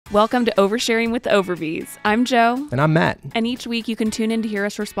Welcome to Oversharing with the Overbys. I'm Joe. And I'm Matt. And each week you can tune in to hear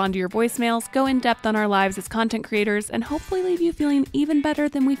us respond to your voicemails, go in depth on our lives as content creators, and hopefully leave you feeling even better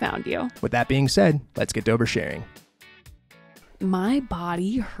than we found you. With that being said, let's get to oversharing. My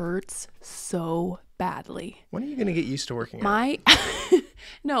body hurts so badly. When are you going to get used to working out?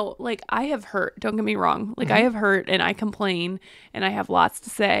 No, like I have hurt. Don't get me wrong. Like I have hurt and I complain and I have lots to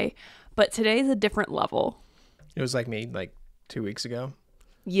say. But today's a different level. It was like me like 2 weeks ago.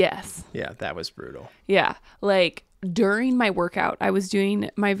 Yes. Yeah, that was brutal. Yeah. Like during my workout, I was doing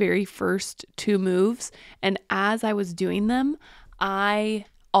my very first 2 moves. And as I was doing them, I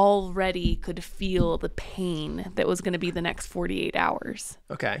already could feel the pain that was going to be the next 48 hours.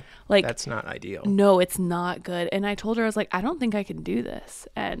 Okay. Like that's not ideal. No, it's not good. And I told her, I was like, I don't think I can do this.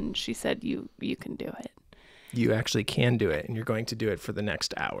 And she said, you can do it. You actually can do it. And you're going to do it for the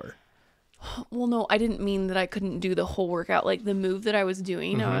next hour. Well, no, I didn't mean that I couldn't do the whole workout. Like the move that I was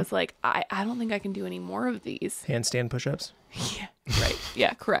doing, I was like, I don't think I can do any more of these. Handstand push-ups? Yeah, right.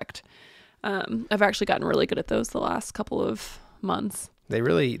 Yeah, correct. I've actually gotten really good at those the last couple of months.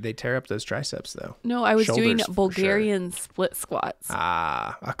 They tear up those triceps though. No, I was doing Shoulders, Bulgarian split squats.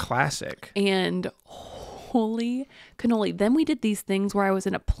 Ah, a classic. And holy cannoli. Then we did these things where I was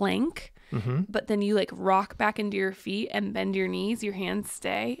in a plank. But then you like rock back into your feet and bend your knees, your hands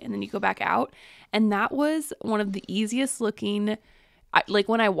stay, and then you go back out. And that was one of the easiest looking, like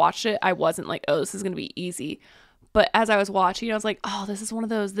when I watched it, I wasn't like, oh, this is going to be easy. But as I was watching, I was like, oh, this is one of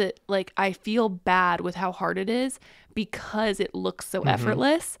those that like I feel bad with how hard it is because it looks so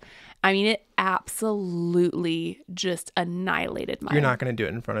effortless. I mean, it absolutely just annihilated my. You're not going to do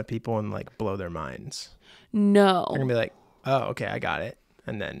it in front of people and like blow their minds. No. They're going to be like, oh, okay, I got it.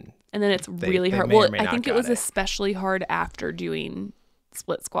 And then it's really hard. Well, I think it was especially hard after doing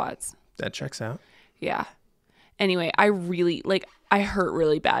split squats. That checks out. Yeah. Anyway, I hurt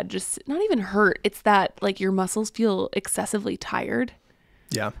really bad. Just not even hurt. It's that like your muscles feel excessively tired.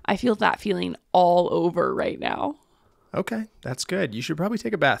 Yeah. I feel that feeling all over right now. Okay, that's good. You should probably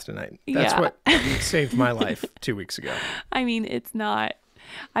take a bath tonight. That's Yeah. what saved my life 2 weeks ago. I mean, it's not.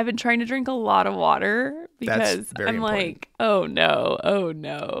 I've been trying to drink a lot of water because I'm important. like, oh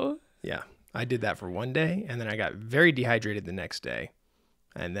no. Yeah, I did that for one day, and then I got very dehydrated the next day,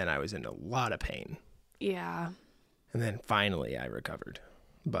 and then I was in a lot of pain. Yeah. And then finally I recovered.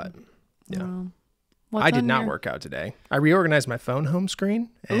 But yeah. Well, I did not work out today. I reorganized my phone home screen,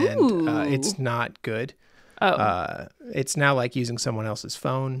 and it's not good. Oh. It's now like using someone else's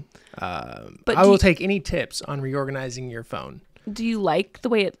phone. But I will take any tips on reorganizing your phone. Do you like the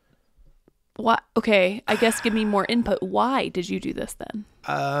way it? What? Okay, I guess give me more input. Why did you do this then?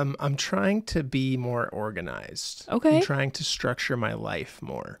 I'm trying to be more organized. Okay. I'm trying to structure my life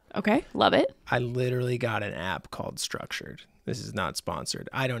more. Okay, love it. I literally got an app called Structured. This is not sponsored.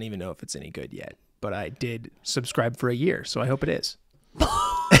 I don't even know if it's any good yet, but I did subscribe for a year, so I hope it is.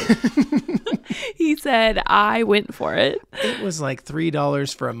 He said I went for it. It was like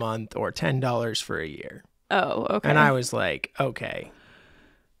 $3 for a month or $10 for a year. Oh, okay. And I was like, okay.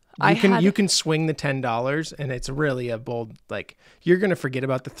 You can swing the $10, and it's really a bold, like, you're going to forget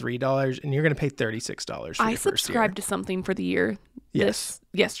about the $3 and you're going to pay $36 for your first year. I subscribed to something for the year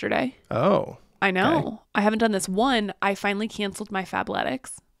yesterday. Oh. I know. Okay. I haven't done this one. I finally canceled my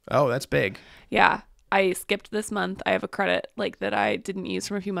Fabletics. Oh, that's big. Yeah. I skipped this month. I have a credit like that I didn't use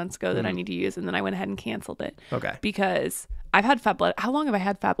from a few months ago that I need to use, and then I went ahead and canceled it. Okay. Because I've had Fabletics. How long have I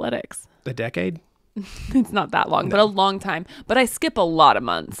had Fabletics? A decade? It's not that long, but a long time. But I skip a lot of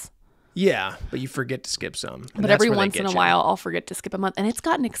months. Yeah, but you forget to skip some. But every once in a while, I'll forget to skip a month. And it's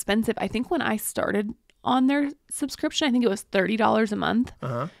gotten expensive. I think when I started on their subscription, I think it was $30 a month.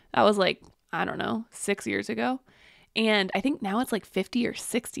 Uh-huh. That was like, I don't know, 6 years ago. And I think now it's like $50 or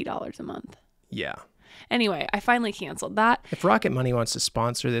 $60 a month. Yeah. Anyway, I finally canceled that. If Rocket Money wants to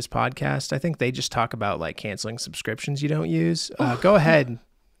sponsor this podcast, I think they just talk about like canceling subscriptions you don't use. Go ahead.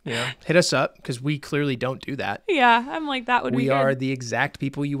 Hit us up because we clearly don't do that. Yeah, I'm like, that would be good. We are the exact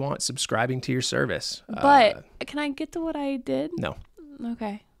people you want subscribing to your service. But can I get to what I did? No.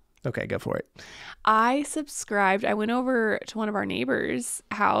 Okay. Okay, go for it. I subscribed. I went over to one of our neighbors'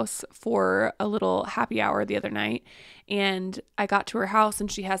 house for a little happy hour the other night, and I got to her house,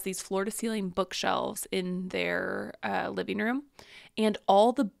 and she has these floor-to-ceiling bookshelves in their living room, and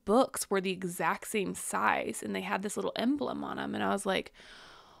all the books were the exact same size, and they had this little emblem on them, and I was like,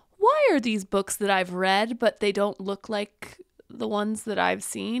 why are these books that I've read, but they don't look like the ones that I've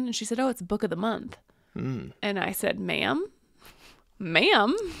seen? And she said, oh, it's book of the month. And I said, ma'am,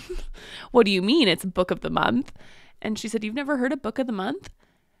 what do you mean it's book of the month? And she said, you've never heard of book of the month?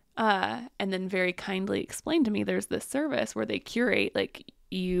 And then very kindly explained to me there's this service where they curate like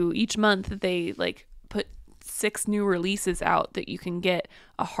each month they like put 6 new releases out that you can get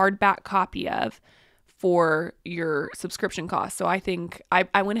a hardback copy of for your subscription cost. So I think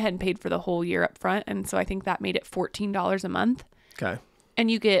I went ahead and paid for the whole year up front. And so I think that made it $14 a month. Okay. And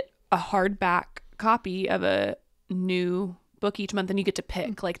you get a hardback copy of a new book each month, and you get to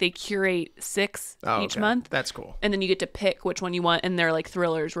pick. Like, they curate 6 each month. That's cool. And then you get to pick which one you want, and they're like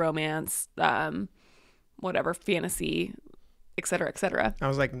thrillers, romance, whatever, fantasy, et cetera, et cetera. I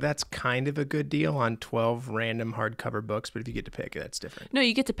was like, that's kind of a good deal on 12 random hardcover books, but if you get to pick, that's different. No,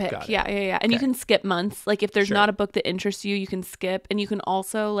 you get to pick. Yeah. And you can skip months. Like, if there's not a book that interests you, you can skip. And you can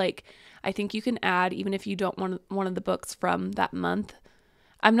also, like, I think you can add, even if you don't want one of the books from that month.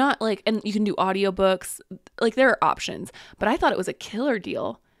 I'm not like, and you can do audiobooks. Like, there are options. But I thought it was a killer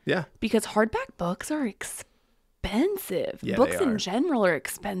deal. Yeah. Because hardback books are expensive. Yeah, books in general are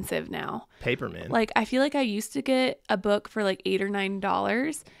expensive now. Paper, man. Like, I feel like I used to get a book for like $8 or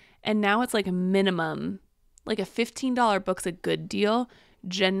 $9, and now it's like a minimum. Like, a $15 book's a good deal.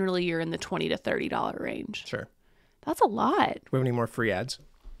 Generally, you're in the $20 to $30 range. Sure. That's a lot. Do we have any more free ads?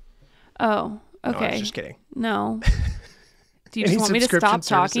 Oh, okay. No, I was just kidding. No. Do you just want me to stop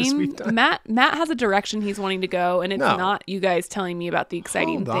talking? Matt has a direction he's wanting to go, and it's not you guys telling me about the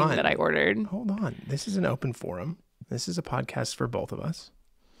exciting thing that I ordered. Hold on. This is an open forum. This is a podcast for both of us.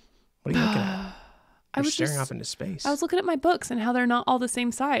 What are you looking at? You're staring off into space. I was looking at my books and how they're not all the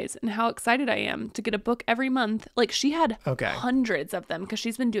same size, and how excited I am to get a book every month. Like, she had hundreds of them because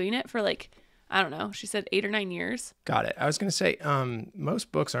she's been doing it for like, I don't know. She said 8 or 9 years. Got it. I was going to say,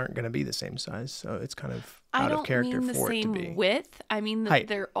 most books aren't going to be the same size, so it's kind of out of character for it to be. I don't mean the same width. I mean that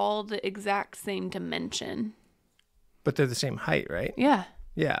they're all the exact same dimension. But they're the same height, right? Yeah.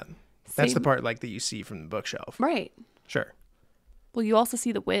 Yeah. That's the part like that you see from the bookshelf. Right. Sure. Well, you also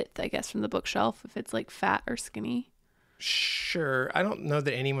see the width, I guess, from the bookshelf if it's like fat or skinny. Sure. I don't know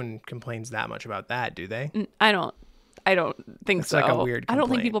that anyone complains that much about that, do they? I don't think so. It's like a weird complaint. I don't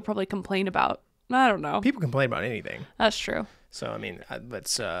think people probably complain about, I don't know. People complain about anything. That's true. So, I mean,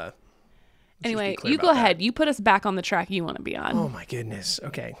 let's anyway, you go ahead. You put us back on the track you want to be on. Oh, my goodness.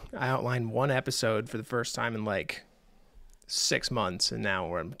 Okay. I outlined one episode for the first time in like 6 months, and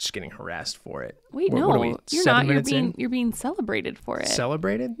now I'm just getting harassed for it. Wait, no. What are we, you're 7 not. minutes You're being celebrated for it.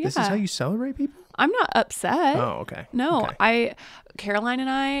 Celebrated? Yeah. This is how you celebrate people? I'm not upset. Oh, okay. No, okay. Caroline and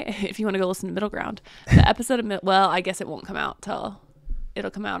I, if you want to go listen to Middle Ground, the episode of, well, I guess it won't come out till,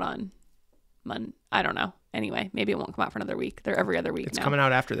 it'll come out on Monday. I don't know. Anyway, maybe it won't come out for another week. They're every other week It's now. coming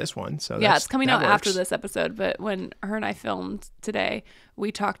out after this one. So yeah, it's coming out after this episode. But when her and I filmed today,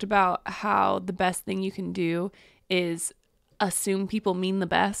 we talked about how the best thing you can do is assume people mean the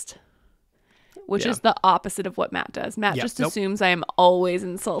best, which is the opposite of what Matt does. Matt just assumes I am always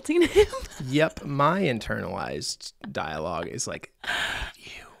insulting him. Yep. My internalized dialogue is like,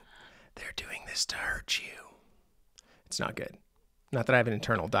 you, they're doing this to hurt you. It's not good. Not that I have an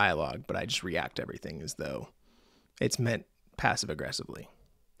internal dialogue, but I just react to everything as though it's meant passive aggressively.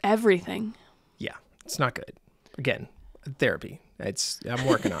 Everything. Yeah. It's not good. Again, therapy. I'm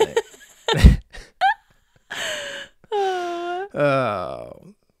working on it.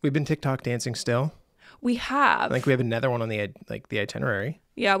 We've been TikTok dancing still. We have. I think we have another one on the itinerary.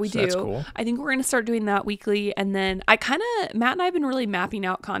 Yeah, we do. That's cool. I think we're going to start doing that weekly. And then Matt and I have been really mapping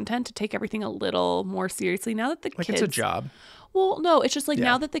out content to take everything a little more seriously now that the kids. Like it's a job. Well, no, it's just like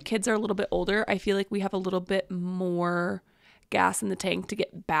now that the kids are a little bit older, I feel like we have a little bit more gas in the tank to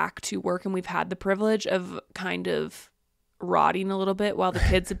get back to work. And we've had the privilege of kind of rotting a little bit while the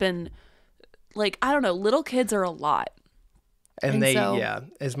kids have been like, I don't know, little kids are a lot. And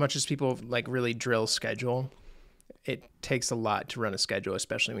as much as people like really drill schedule, it takes a lot to run a schedule,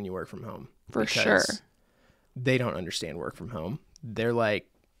 especially when you work from home. For sure. They don't understand work from home. They're like,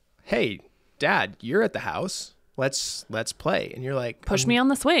 hey, Dad, you're at the house. Let's play. And you're like, push me on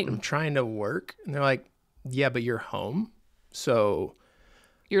the swing. I'm trying to work. And they're like, yeah, but you're home. So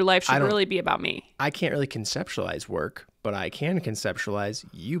your life should really be about me. I can't really conceptualize work, but I can conceptualize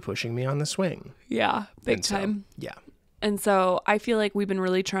you pushing me on the swing. Yeah, big time. Yeah. And so I feel like we've been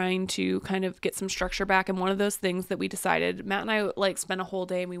really trying to kind of get some structure back. And one of those things that we decided, Matt and I like spent a whole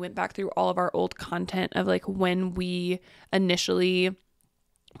day and we went back through all of our old content of like when we initially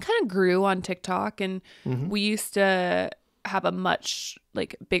kind of grew on TikTok. And we used to have a much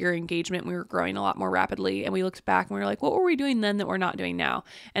like bigger engagement. We were growing a lot more rapidly. And we looked back and we were like, what were we doing then that we're not doing now?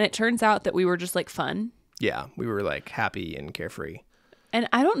 And it turns out that we were just like fun. Yeah, we were like happy and carefree. And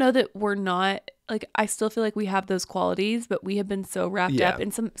I don't know that we're not, like, I still feel like we have those qualities, but we have been so wrapped up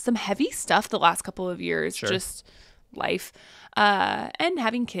in some heavy stuff the last couple of years, just life, and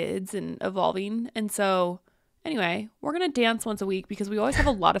having kids and evolving. And so Anyway, we're going to dance once a week because we always have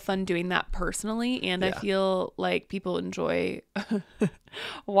a lot of fun doing that personally. And I feel like people enjoy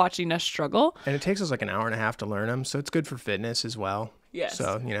watching us struggle. And it takes us like an hour and a half to learn them. So it's good for fitness as well. Yes.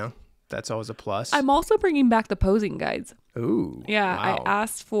 So, that's always a plus. I'm also bringing back the posing guides. Ooh. Yeah. Wow. I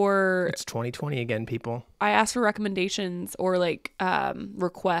asked for... It's 2020 again, people. I asked for recommendations or like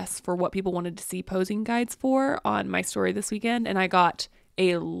requests for what people wanted to see posing guides for on my story this weekend. And I got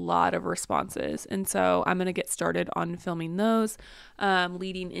a lot of responses. And so I'm going to get started on filming those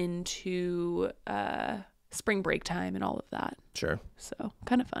leading into spring break time and all of that. Sure. So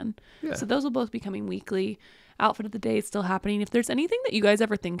kind of fun. Yeah. So those will both be coming weekly. Outfit of the day is still happening. If there's anything that you guys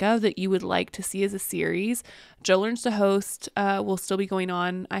ever think of that you would like to see as a series, Joe Learns to Host will still be going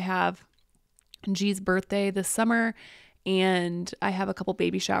on. I have G's birthday this summer, and I have a couple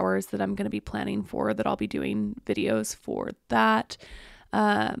baby showers that I'm going to be planning for that I'll be doing videos for that.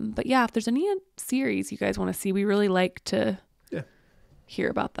 But yeah, if there's any series you guys want to see, we really like to hear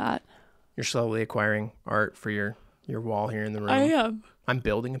about that. You're slowly acquiring art for your wall here in the room. I am. I'm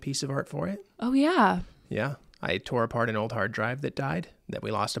building a piece of art for it. Oh, yeah. Yeah. I tore apart an old hard drive that died, that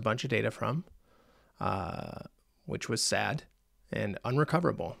we lost a bunch of data from, which was sad and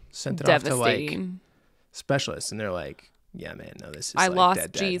unrecoverable. Sent it off to like specialists, and they're like, yeah, man, no, this is I like lost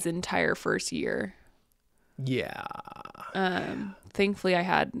dead. G's entire first year. Yeah. Thankfully, I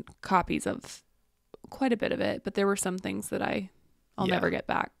had copies of quite a bit of it, but there were some things that I'll never get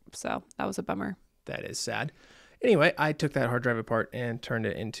back. So that was a bummer. That is sad. Anyway, I took that hard drive apart and turned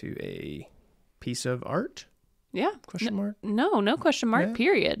it into a piece of art. Yeah. Question mark? No question mark, Yeah.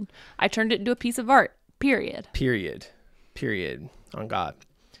 period. I turned it into a piece of art, period. Period on God.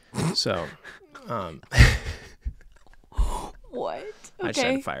 So, What? Okay. I just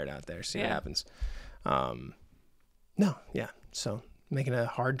had to fire it out there, see what happens. No, yeah. So making a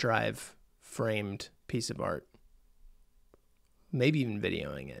hard drive framed piece of art, maybe even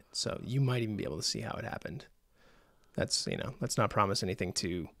videoing it. So you might even be able to see how it happened. That's, let's not promise anything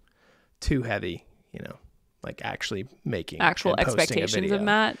too heavy, like actually making actual and posting expectations of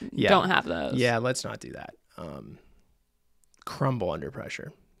Matt. Yeah. Don't have those. Yeah, let's not do that. Crumble under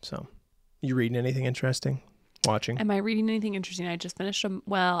pressure. So, you reading anything interesting? Watching? Am I reading anything interesting? I just finished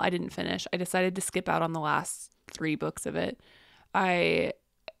well, I didn't finish. I decided to skip out on the last 3 books of it. I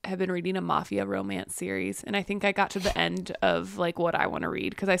have been reading a mafia romance series, and I think I got to the end of like what I want to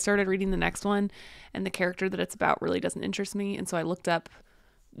read because I started reading the next one, and the character that it's about really doesn't interest me, and so I looked up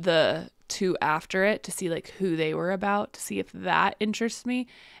the 2 after it to see like who they were about, to see if that interests me,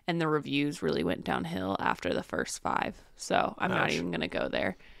 and the reviews really went downhill after the first 5, so I'm not even gonna go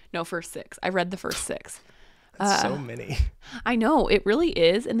there. No, first 6. I read the first 6. That's so many. I know, it really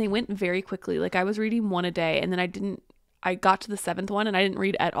is, and they went very quickly. Like I was reading one a day, and then I got to the 7th one, and I didn't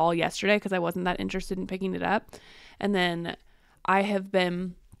read at all yesterday because I wasn't that interested in picking it up. And then I have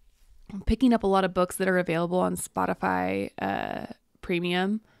been picking up a lot of books that are available on Spotify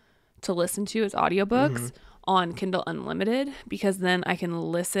Premium to listen to as audiobooks on Kindle Unlimited, because then I can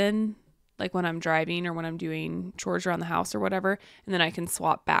listen like when I'm driving or when I'm doing chores around the house or whatever, and then I can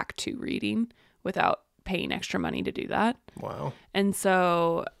swap back to reading without paying extra money to do that. Wow. And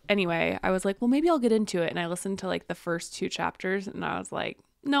so anyway, I was like, well, maybe I'll get into it. And I listened to like the first 2 chapters, and I was like,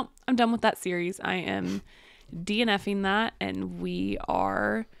 no, I'm done with that series. I am DNFing that, and we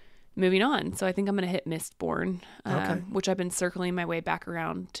are moving on. So I think I'm going to hit Mistborn, which I've been circling my way back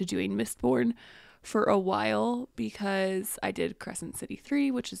around to doing Mistborn for a while because I did Crescent City 3,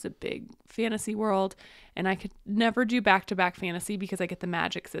 which is a big fantasy world, and I could never do back-to-back fantasy because I get the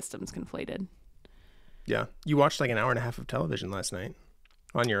magic systems conflated. Yeah. You watched like an hour and a half of television last night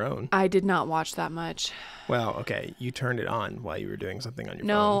on your own. I did not watch that much. Well, okay. You turned it on while you were doing something on your phone.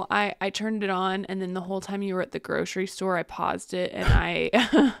 No, I turned it on, and then the whole time you were at the grocery store, I paused it, and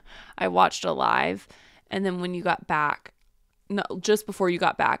I watched a live. And then when you got back, no, just before you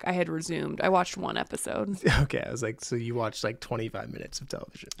got back, I had resumed. I watched 1 episode. Okay. I was like, so you watched like 25 minutes of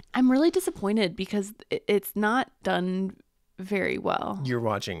television. I'm really disappointed because it's not done very well. You're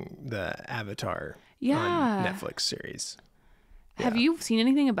watching the Avatar on Netflix series. Have you seen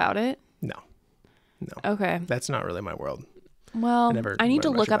anything about it? No. Okay. That's not really my world. Well, I need to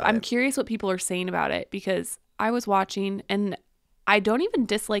learned look much up. about I'm it. curious what people are saying about it because I was watching, and I don't even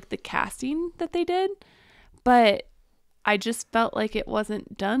dislike the casting that they did, but I just felt like it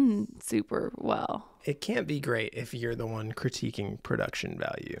wasn't done super well. It can't be great if you're the one critiquing production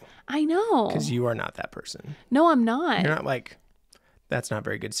value. I know. Because you are not that person. No, I'm not. You're not like, that's not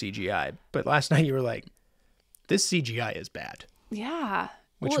very good CGI. But last night you were like, this CGI is bad. Yeah.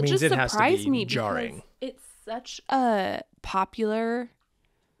 Which just means it has to surprised be me jarring. It's such a popular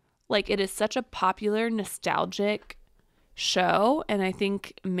Like, it is such a popular, nostalgic show, and I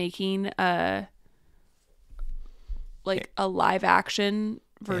think making a live action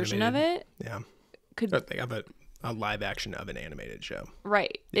version animated. of it Could they have a live action of an animated show,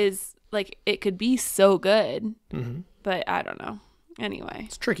 right? Is like, it could be so good, Mm-hmm. but I don't know. Anyway,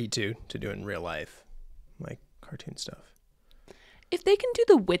 It's tricky too to do in real life, like cartoon stuff. if they can do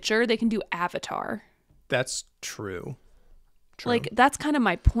The Witcher, they can do Avatar. That's true. Like, that's kind of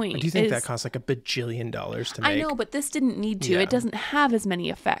my point. Do you think that costs like $1 bajillion to make? I know, but this didn't need to. Yeah. It doesn't have as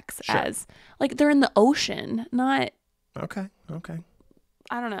many effects Sure. as, like, they're in the ocean, not, Okay.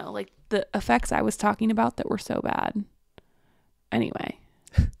 I don't know, like the effects I was talking about that were so bad. Anyway,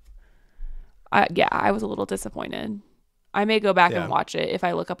 I was a little disappointed. I may go back and watch it if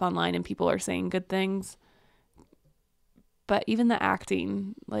I look up online and people are saying good things. But even the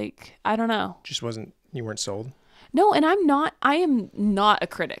acting, like, I don't know. You weren't sold? No, and I am not a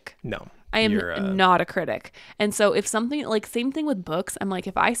critic. No. I am not a critic. And so if something, like, same thing with books, I'm like,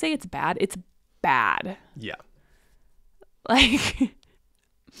 if I say it's bad, it's bad. Yeah. Like,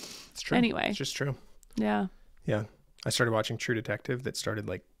 It's true. Anyway. It's just true. Yeah. Yeah. I started watching True Detective that started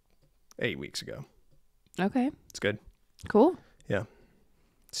like 8 weeks ago. Okay. It's good. Cool. Yeah.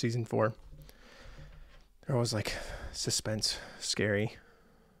 Season 4. They're always like suspense, scary.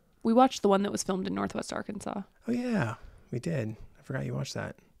 We watched the one that was filmed in Northwest Arkansas. Oh, yeah. We did. I forgot you watched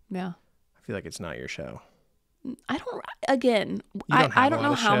that. Yeah. I feel like it's not your show. I don't, again, don't have I a don't lot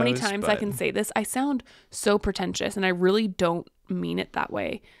know of how many shows, times I can say this. I sound so pretentious, and I really don't mean it that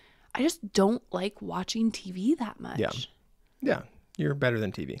way. I just don't like watching TV that much. Yeah. Yeah. You're better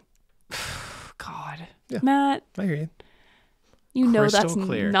than TV. God. Yeah. Matt, I hear you. you know Crystal that's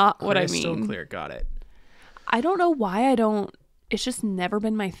clear. not what I Crystal mean. clear. Got it. I don't know why I don't. It's just never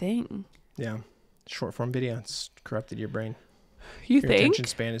been my thing. Yeah. Short form video. It's corrupted your brain. You Your think? attention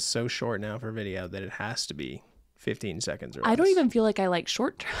span is so short now for video that it has to be 15 seconds or less. I don't even feel like I like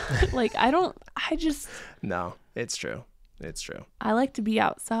short. Like, I just. No, it's true. It's true. I like to be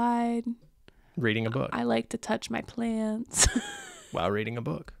outside. Reading a book I like to touch my plants. while reading a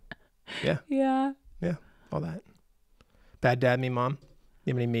book. Yeah. Yeah. Yeah. All that. Bad dad, mean mom.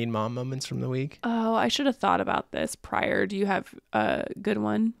 You have any mean mom moments from the week? Oh, I should have thought about this prior. Do you have a good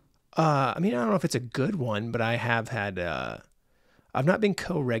one? I mean, I don't know if it's a good one, but I have had, I've not been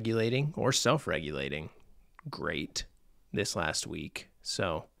co-regulating or self-regulating great this last week.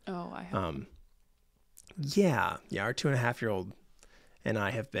 So, Oh, I have. yeah, our 2.5-year-old and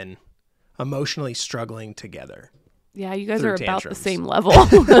I have been emotionally struggling together. Yeah, you guys through are about the tantrums. same level.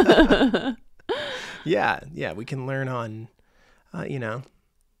 Yeah, we can learn on,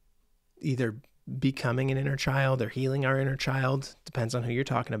 either becoming an inner child or healing our inner child. Depends on who you're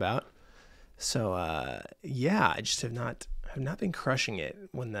talking about. So, I just have not been crushing it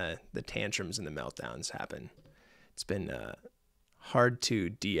when the tantrums and the meltdowns happen. It's been hard to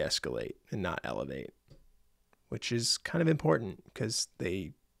de-escalate and not elevate, which is kind of important because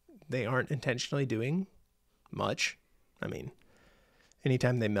they aren't intentionally doing much. I mean,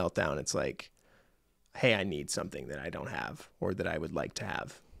 anytime they melt down, it's like, hey, I need something that I don't have or that I would like to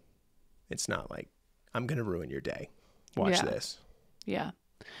have. It's not like, I'm going to ruin your day. Watch this. Yeah.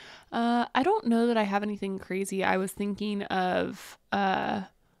 I don't know that I have anything crazy. I was thinking of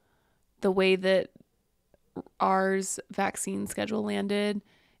the way that ours vaccine schedule landed.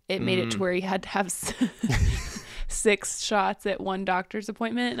 It made it to where he had to have 6 shots at one doctor's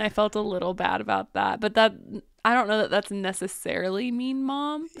appointment, and I felt a little bad about that. But I don't know that that's necessarily mean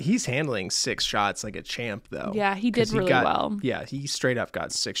mom. He's handling 6 shots like a champ, though. Yeah, he did really well. Yeah, he straight up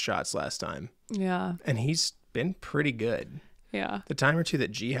got 6 shots last time. Yeah. And he's been pretty good. Yeah. The time or two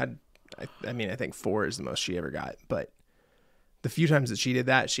that G had, I think 4 is the most she ever got. But the few times that she did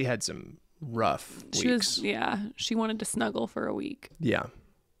that, she had some rough weeks. She wanted to snuggle for a week. Yeah,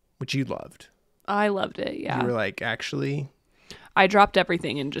 which you loved. I loved it, yeah. You were like, actually... I dropped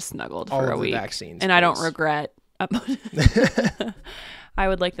everything and just snuggled for a week. Vaccines, and please. I don't regret. I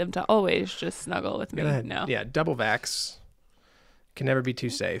would like them to always just snuggle with me. No. Yeah, double vax can never be too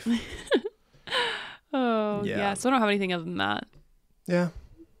safe. Oh, yeah. So I don't have anything other than that. Yeah.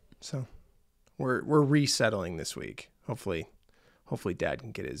 So we're resettling this week. Hopefully Dad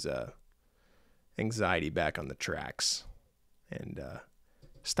can get his anxiety back on the tracks and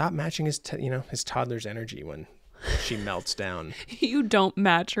stop matching his toddler's energy when she melts down. You don't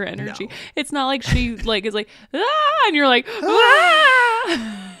match her energy. No. It's not like she is like ah, and you're like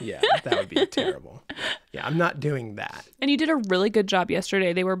ah. Yeah, that would be terrible. Yeah, I'm not doing that. And you did a really good job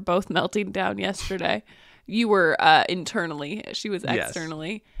yesterday. They were both melting down yesterday. You were internally. She was Yes.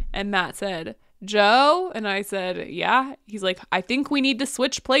 externally. And Matt said, Joe? And I said, yeah. He's like, I think we need to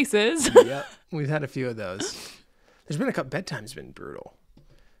switch places. Yep. We've had a few of those. There's been a couple, bedtime's been brutal.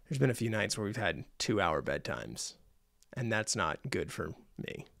 There's been a few nights where we've had 2-hour bedtimes, and that's not good for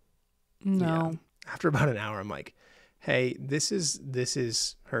me. No. Yeah. After about an hour, I'm like, hey, this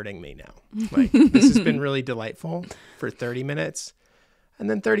is hurting me now. Like, this has been really delightful for 30 minutes. And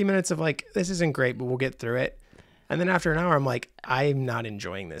then 30 minutes of like, this isn't great, but we'll get through it. And then after an hour, I'm like, I'm not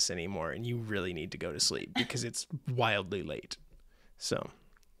enjoying this anymore. And you really need to go to sleep because it's wildly late. So,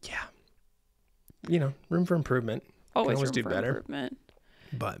 yeah. You know, room for improvement. Always Can room do for better. improvement.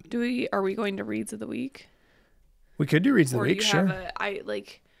 But Are we going to reads of the week? we could do reads of the Or week, do you sure. have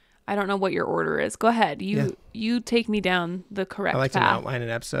I don't know what your order is. Go ahead. You take me down the correct I like path. to outline an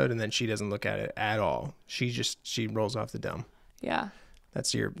episode and then she doesn't look at it at all. She rolls off the dome. Yeah.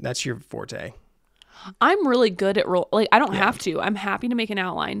 That's your forte. I'm really good at I don't have to. I'm happy to make an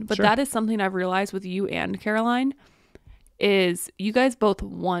outline, but Sure. that is something I've realized with you and Caroline is you guys both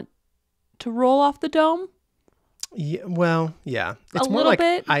want to roll off the dome. Yeah, well, yeah. It's A more little like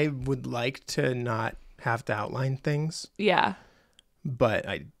bit. I would like to not have to outline things, Yeah. but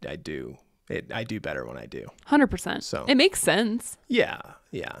I do. I do better when I do. 100%. So- it makes sense. Yeah.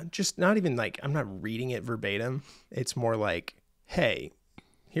 Just not even like I'm not reading it verbatim. It's more like, hey,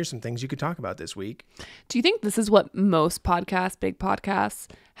 here's some things you could talk about this week. Do you think this is what most podcasts, big podcasts,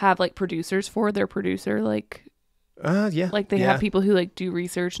 have like producers for? Their producer, like Yeah. like they yeah. have people who like do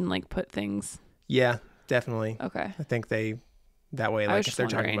research and like put things. Yeah, definitely. Okay. I think that way, I was like if just they're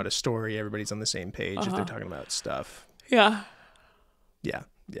talking wondering. about a story, everybody's on the same page. If Uh-huh. they're talking about stuff. Yeah. Yeah.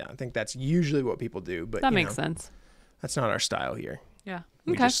 I think that's usually what people do, but That you makes know, sense. that's not our style here. Yeah.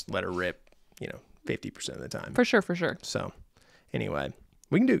 We Okay. just let her rip, 50% of the time. For sure. So anyway,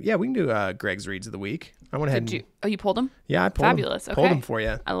 we can do Greg's reads of the week. I went ahead and You pulled them? yeah, I pulled Fabulous. them. Pulled Okay. them for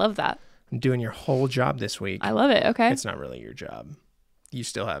you. I love that. I'm doing your whole job this week. I love it. Okay. It's not really your job. You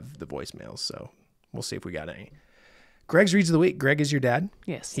still have the voicemails, so we'll see if we got any. Greg's reads of the week. Greg is your dad.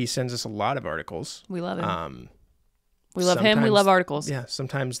 Yes. He sends us a lot of articles. We love him. We love him. We sometimes- love articles. Yeah,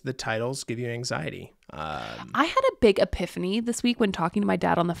 sometimes the titles give you anxiety. I had a big epiphany this week when talking to my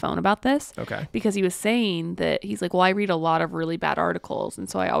dad on the phone about this. Okay. Because he was saying that he's like, well, I read a lot of really bad articles. And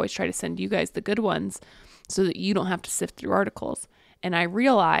so I always try to send you guys the good ones so that you don't have to sift through articles. And I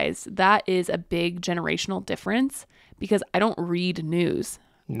realized that is a big generational difference because I don't read news.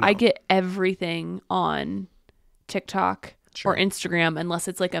 No. I get everything on TikTok Sure. or Instagram unless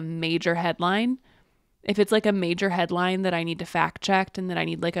it's like a major headline. If it's like a major headline that I need to fact check and that I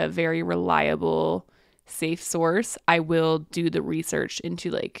need like a very reliable, safe source, I will do the research into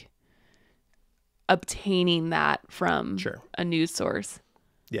like obtaining that from Sure. a news source.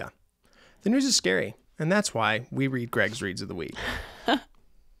 Yeah. The news is scary, and that's why we read Greg's reads of the week.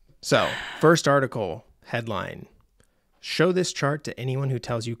 So, first article, headline, show this chart to anyone who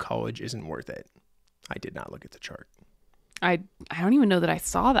tells you college isn't worth it. I did not look at the chart. I don't even know that I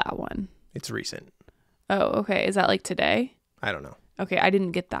saw that one. It's recent. Oh, okay. Is that like today? I don't know. Okay, I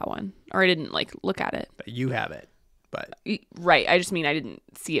didn't get that one. Or I didn't like look at it. But you have it. But Right. I just mean I didn't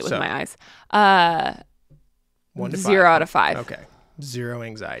see it with So, my eyes. 1 to 5. 0 out of 5. Okay. 0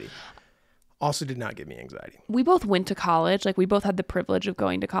 anxiety. Also did not give me anxiety. We both went to college. Like we both had the privilege of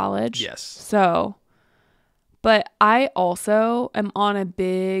going to college. Yes. So, but I also am on a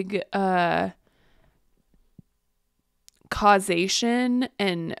big causation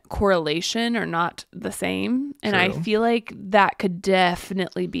and correlation are not the same. And I True. feel like that could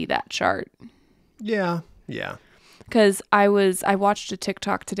definitely be that chart. Yeah. Because I watched a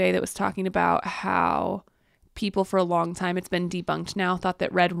TikTok today that was talking about how people for a long time, it's been debunked now, thought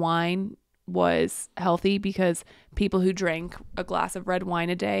that red wine was healthy because people who drank a glass of red wine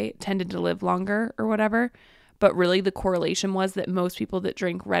a day tended to live longer or whatever. But really the correlation was that most people that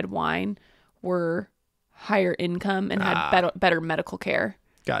drink red wine were higher income and had better medical care.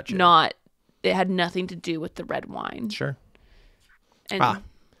 Gotcha. It had nothing to do with the red wine. Sure. And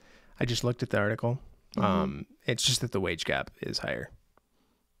I just looked at the article. It's just that the wage gap is higher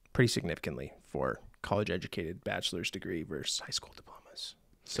pretty significantly for college educated bachelor's degree versus high school diplomas.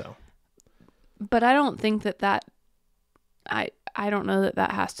 So, but I don't think that I don't know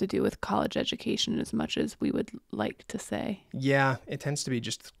that has to do with college education as much as we would like to say. yeah, it tends to be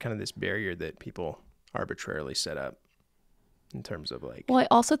just kind of this barrier that people arbitrarily set up in terms of like, Well, I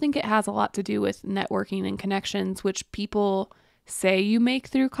also think it has a lot to do with networking and connections, which people say you make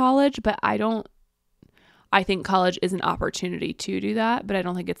through college, but I think college is an opportunity to do that, but I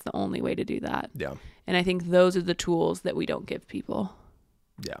don't think it's the only way to do that. yeah. And I think those are the tools that we don't give people.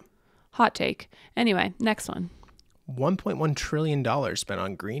 Yeah. Hot take. Anyway, next one. $1.1 trillion spent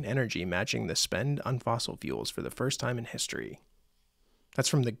on green energy, matching the spend on fossil fuels for the first time in history. That's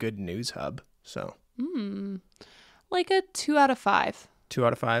from the Good News Hub. So, Like a 2 out of 5. 2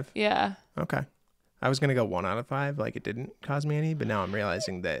 out of 5? Yeah. Okay. I was going to go 1 out of 5, like it didn't cause me any, but now I'm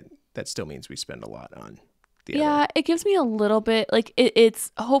realizing that still means we spend a lot on the other. It gives me a little bit, like,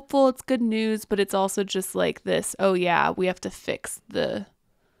 it's hopeful, it's good news, but it's also just like this, oh yeah, we have to fix the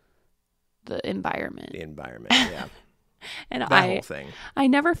environment. The environment, yeah. And that whole thing. I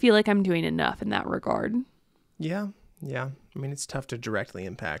never feel like I'm doing enough in that regard. Yeah. I mean, it's tough to directly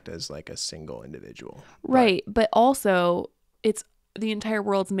impact as like a single individual. Right. But also, it's the entire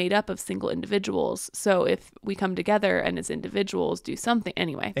world's made up of single individuals. So if we come together and as individuals do something,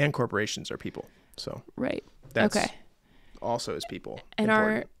 anyway. And corporations are people. So. Right. That's okay. Also as people. And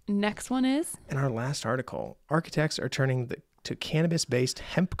important. Our next one is? In our last article, architects are turning to cannabis-based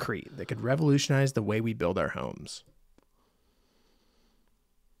hempcrete that could revolutionize the way we build our homes.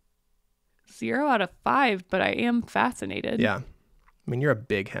 0 out of 5, but I am fascinated. Yeah. I mean, you're a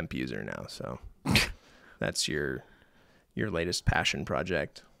big hemp user now, so that's your latest passion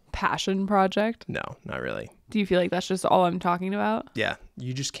project. Passion project? No, not really. Do you feel like that's just all I'm talking about? Yeah.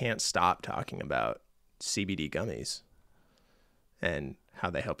 You just can't stop talking about CBD gummies and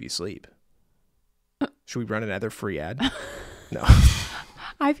how they help you sleep. Should we run another free ad? No.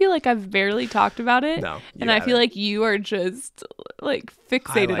 I feel like I've barely talked about it. No. And I feel like you are just like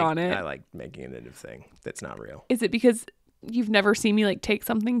fixated on it. I like making it into a thing that's not real. Is it because you've never seen me like take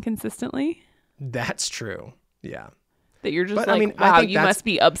something consistently? That's true. Yeah. That you're just but, like, I mean, wow, you must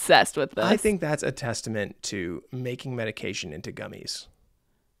be obsessed with this. I think that's a testament to making medication into gummies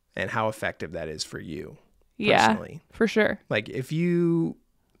and how effective that is for you personally. Yeah, for sure. Like if you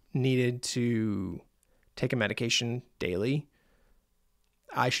needed to take a medication daily,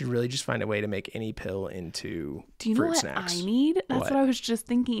 I should really just find a way to make any pill into Do you fruit know what snacks. I need? That's what I was just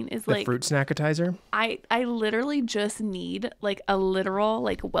thinking is The like fruit snackatizer? I literally just need like a literal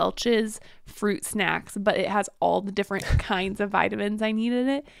like Welch's fruit snacks, but it has all the different kinds of vitamins I need in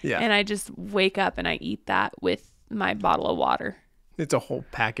it. Yeah. And I just wake up and I eat that with my bottle of water. It's a whole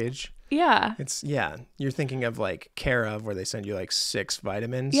package. Yeah. You're thinking of like Care of where they send you like 6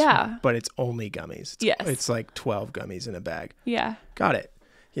 vitamins. Yeah. But it's only gummies. It's like 12 gummies in a bag. Yeah. Got it.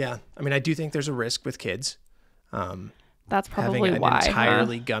 Yeah. I mean, I do think there's a risk with kids. That's probably having why. An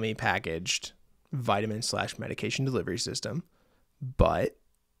entirely gummy packaged vitamin/medication delivery system, but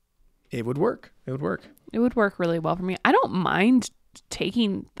it would work. It would work. It would work really well for me. I don't mind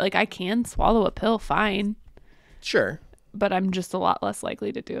taking, like, I can swallow a pill fine. Sure. But I'm just a lot less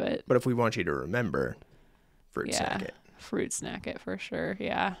likely to do it. But if we want you to remember, fruit snack it. Fruit snack it for sure.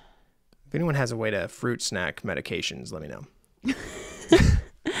 Yeah. If anyone has a way to fruit snack medications, let me know.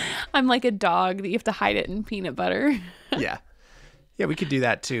 I'm like a dog that you have to hide it in peanut butter. Yeah. Yeah, we could do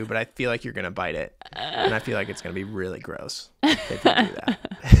that too, but I feel like you're going to bite it. And I feel like it's going to be really gross if you do that.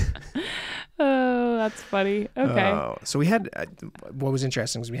 Oh, that's funny. Okay. So we had, what was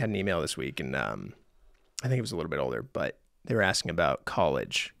interesting is we had an email this week, and I think it was a little bit older, but they were asking about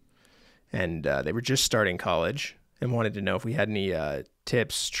college. And they were just starting college and wanted to know if we had any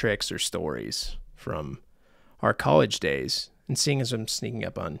tips, tricks, or stories from our college days. And seeing as I'm sneaking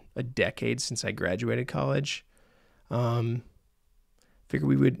up on a decade since I graduated college, figure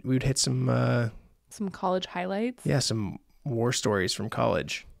we would hit some college highlights. Yeah, some war stories from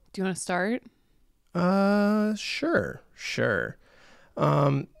college. Do you want to start? Sure.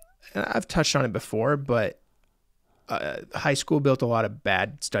 I've touched on it before, but high school built a lot of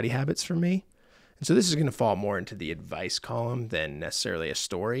bad study habits for me. And so this is going to fall more into the advice column than necessarily a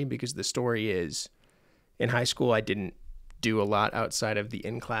story, because the story is, in high school, I didn't do a lot outside of the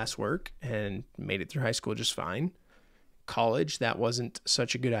in-class work and made it through high school just fine. College, that wasn't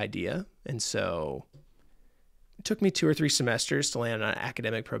such a good idea. And so it took me 2 or 3 semesters to land on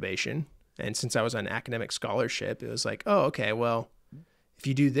academic probation. And since I was on academic scholarship, it was like, oh, okay, well, if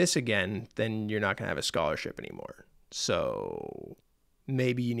you do this again, then you're not going to have a scholarship anymore. So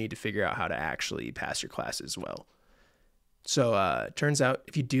maybe you need to figure out how to actually pass your classes well. So turns out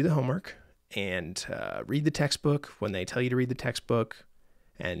if you do the homework and read the textbook when they tell you to read the textbook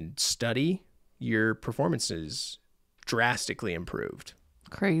and study, your performance is drastically improved.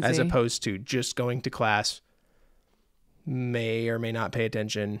 Crazy. As opposed to just going to class, may or may not pay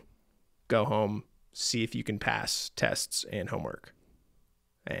attention, go home, see if you can pass tests and homework.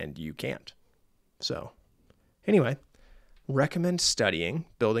 And you can't. So anyway, recommend studying,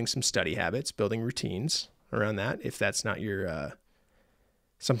 building some study habits, building routines around that if that's not your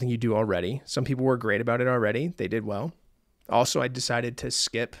something you do already. Some people were great about it already. They did well. Also, I decided to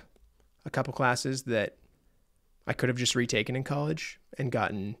skip a couple classes that I could have just retaken in college and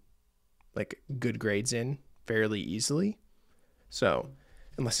gotten like good grades in fairly easily. So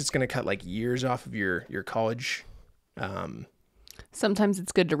unless it's going to cut like years off of your college. Sometimes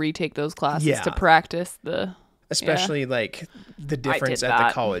it's good to retake those classes to practice especially like the difference at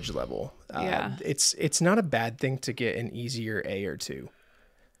the college level. It's not a bad thing to get an easier A or two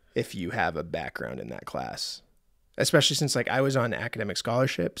if you have a background in that class, especially since like I was on academic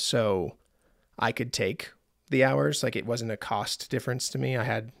scholarship, so I could take the hours. Like it wasn't a cost difference to me.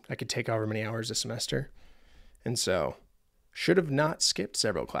 I could take however many hours a semester. And so should have not skipped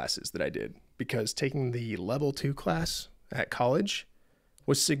several classes that I did, because taking the level 2 class at college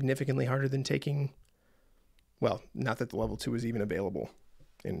was significantly harder than taking, well, not that the level 2 was even available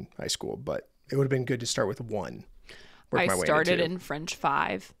in high school, but it would have been good to start with 1. I started in French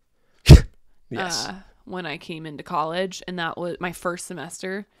 5. Yes. When I came into college, and that was my first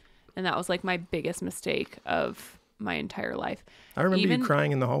semester, and that was like my biggest mistake of my entire life. I remember you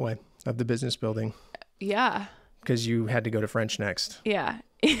crying in the hallway of the business building. Yeah. Because you had to go to French next. Yeah.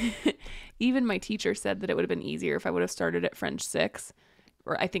 Even my teacher said that it would have been easier if I would have started at French 6,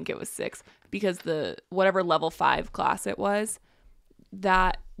 or I think it was 6, because the whatever level 5 class it was,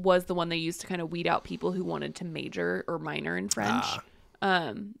 that was the one they used to kind of weed out people who wanted to major or minor in French.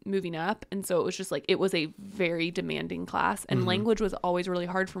 Moving up. And so it was just like, it was a very demanding class, and language was always really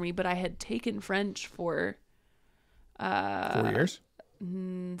hard for me, but I had taken French for 4 years?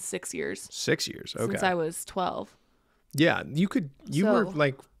 6 years. 6 years. Okay. Since I was 12. Yeah. You were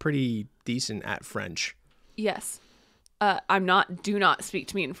like pretty decent at French. Yes. Do not speak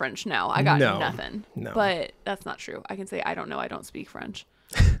to me in French now. I got nothing. No. But that's not true. I can say, I don't know. I don't speak French.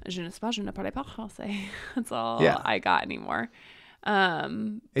 Je ne sais pas, je ne parle pas français. That's all I got anymore.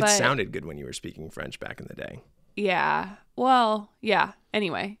 It sounded good when you were speaking French back in the day. Yeah. Well, yeah.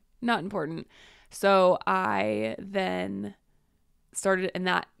 Anyway, not important. So I then started, and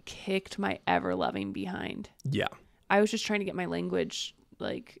that kicked my ever-loving behind. Yeah. I was just trying to get my language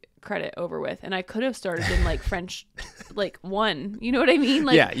like credit over with, and I could have started in like French like 1. You know what I mean?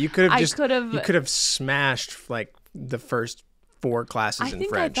 Like, yeah, you could have smashed like the first 4 classes in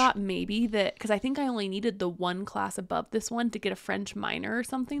French. I thought maybe that, because I think I only needed the 1 class above this one to get a French minor or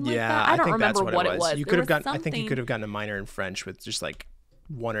something like that. I don't remember what it was. You could have gotten. I think you could have gotten a minor in French with just like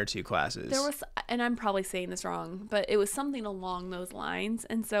 1 or 2 classes. There was, and I'm probably saying this wrong, but it was something along those lines.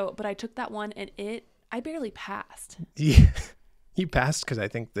 And so, but I took that one, and I barely passed. Yeah. You passed because I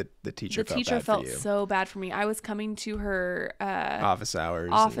think that the teacher felt so bad for me. I was coming to her office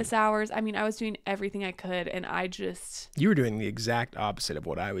hours. I mean, I was doing everything I could, and you were doing the exact opposite of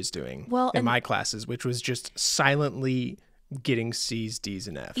what I was doing in my classes, which was just silently getting C's, D's,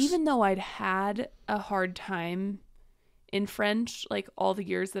 and F's. Even though I'd had a hard time in French, like all the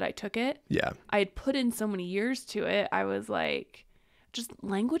years that I took it, I had put in so many years to it. I was like, just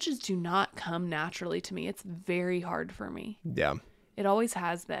languages do not come naturally to me. It's very hard for me. Yeah. It always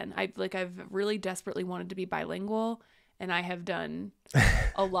has been. I've really desperately wanted to be bilingual, and I have done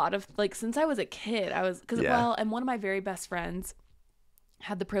a lot of, like, since I was a kid, and one of my very best friends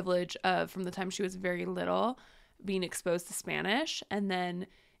had the privilege of, from the time she was very little, being exposed to Spanish. And then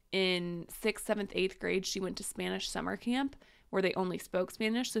in 6th, 7th, 8th grade, she went to Spanish summer camp where they only spoke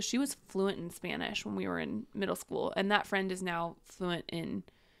Spanish. So she was fluent in Spanish when we were in middle school. And that friend is now fluent in,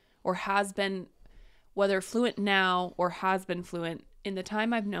 or has been, whether fluent now or has been fluent in the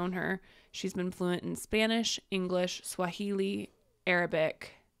time I've known her, she's been fluent in Spanish, English, Swahili,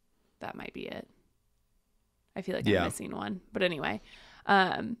 Arabic. That might be it. I feel like I'm missing one. But anyway,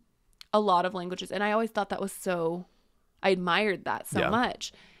 a lot of languages. And I always thought that was I admired that so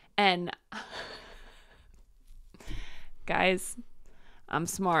much. And guys, I'm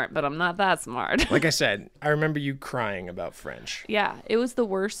smart, but I'm not that smart. Like I said, I remember you crying about French. Yeah, it was the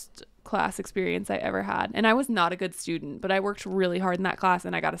worst class experience I ever had. And I was not a good student, but I worked really hard in that class,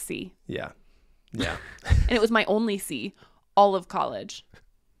 and I got a C. Yeah. Yeah. And it was my only C all of college.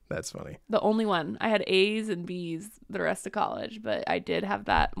 That's funny. The only one. I had A's and B's the rest of college, but I did have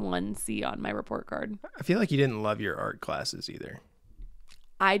that 1 C on my report card. I feel like you didn't love your art classes either.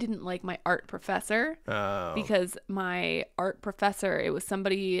 I didn't like my art professor because my art professor, it was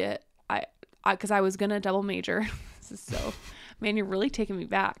somebody, because I was going to double major. This is so, man, you're really taking me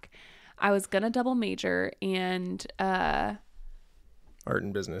back. I was going to double major and art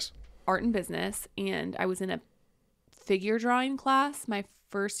and business. And I was in a figure drawing class my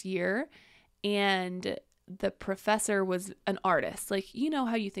first year, and the professor was an artist. Like, you know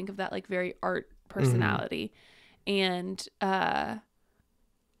how you think of that, like, very art personality. Mm-hmm. And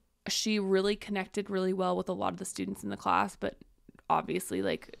she really connected really well with a lot of the students in the class, but obviously,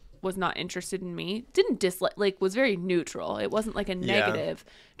 like, was not interested in me. Didn't dislike, like was very neutral. It wasn't like a negative.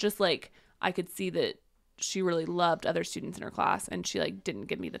 Just like I could see that she really loved other students in her class and she like didn't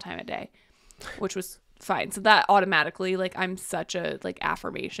give me the time of day, which was fine. So that automatically, like I'm such a like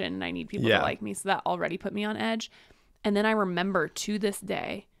affirmation and I need people to like me. So that already put me on edge. And then I remember to this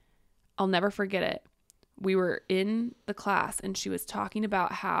day, I'll never forget it. We were in the class and she was talking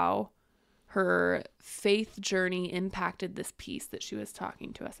about how her faith journey impacted this piece that she was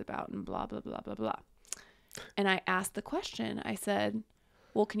talking to us about and blah, blah, blah, blah, blah. And I asked the question, I said,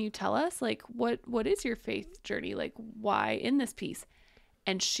 well, can you tell us like, what is your faith journey? Like why in this piece?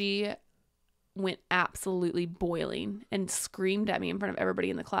 And she went absolutely boiling and screamed at me in front of everybody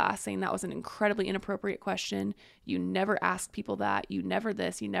in the class saying that was an incredibly inappropriate question. You never ask people that. You never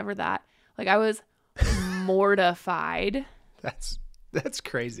this, you never that. Like I was mortified. That's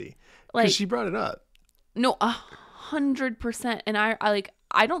crazy. Like she brought it up. No, 100%. And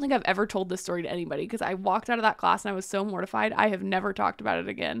I don't think I've ever told this story to anybody because I walked out of that class and I was so mortified. I have never talked about it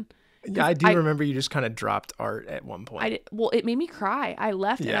again. Yeah, I do remember you just kind of dropped art at one point. Well, it made me cry. I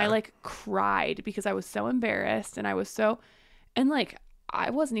left and I like cried because I was so embarrassed and I was so, and like, I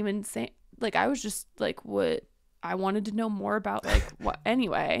wasn't even saying, like, I was just like, what I wanted to know more about, like, what,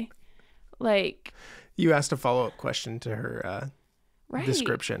 anyway, like. You asked a follow-up question to her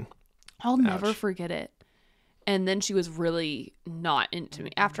description. I'll never forget it. And then she was really not into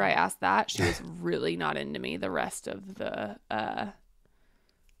me. After I asked that, she was really not into me the rest of the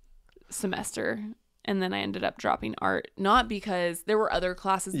semester. And then I ended up dropping art, not because there were other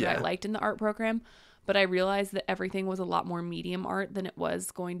classes that I liked in the art program, but I realized that everything was a lot more medium art than it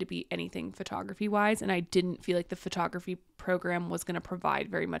was going to be anything photography wise. And I didn't feel like the photography program was going to provide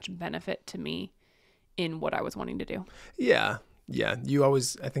very much benefit to me in what I was wanting to do. Yeah.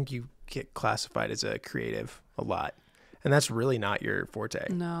 I think you get classified as a creative a lot. And that's really not your forte.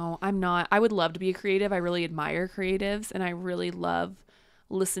 No, I'm not. I would love to be a creative. I really admire creatives and I really love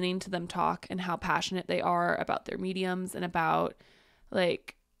listening to them talk and how passionate they are about their mediums and about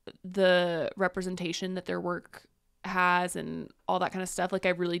like the representation that their work has and all that kind of stuff. Like I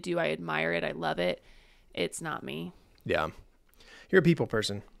really do. I admire it. I love it. It's not me. Yeah. You're a people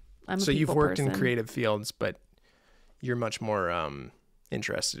person. So you've worked in creative fields, but you're much more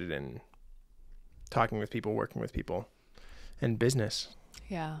interested in talking with people, working with people, and business.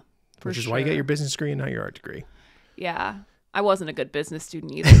 Yeah. Which is why you got your business degree and not your art degree. Yeah. I wasn't a good business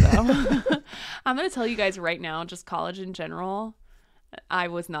student either, though. I'm going to tell you guys right now, just college in general, I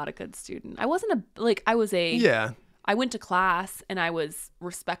was not a good student. I went to class and I was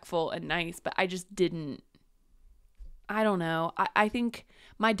respectful and nice, but I just didn't, I don't know. I think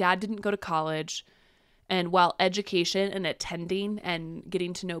my dad didn't go to college. And while education and attending and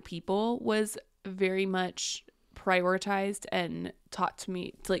getting to know people was very much prioritized and taught to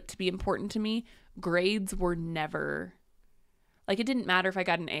me to be important to me, grades were never, like, it didn't matter if I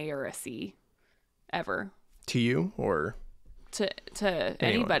got an A or a C ever. To you or to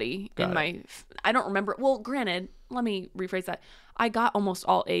anybody in my, I don't remember. Well, granted, let me rephrase that. I got almost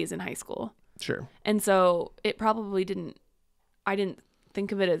all A's in high school. Sure. And so it probably I didn't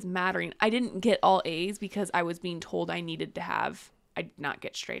think of it as mattering. I didn't get all A's because I was being told I did not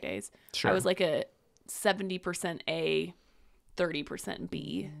get straight A's. Sure. I was like a 70% A, 30%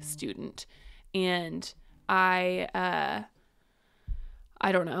 B student. And I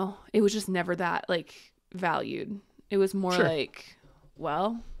don't know. It was just never that like valued. It was more like,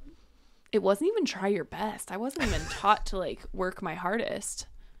 well, it wasn't even try your best. I wasn't even taught to like work my hardest.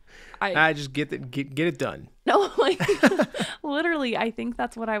 I just get it done. No, like literally, I think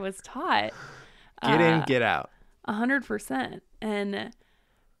that's what I was taught. Get in, get out. 100%. And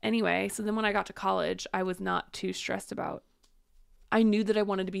anyway, so then when I got to college, I was not too stressed about. I knew that I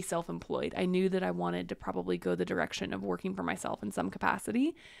wanted to be self-employed. I knew that I wanted to probably go the direction of working for myself in some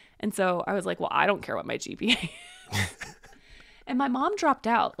capacity. And so I was like, well, I don't care what my GPA is. And my mom dropped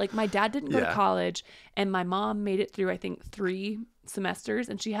out. Like my dad didn't go to college and my mom made it through, I think, 3 semesters.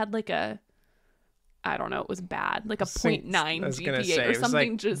 And she had like I don't know, it was bad. Like a 0.9 GPA or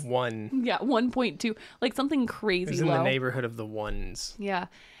something, like just 1. Yeah, 1.2. Like something crazy. It was in the neighborhood of the ones. Yeah.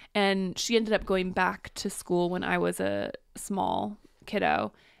 And she ended up going back to school when I was a small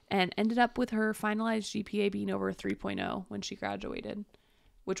kiddo and ended up with her finalized GPA being over a 3.0 when she graduated,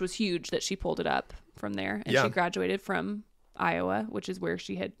 which was huge that she pulled it up from there. And she graduated from Iowa, which is where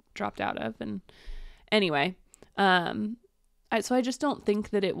she had dropped out of. And anyway, so I just don't think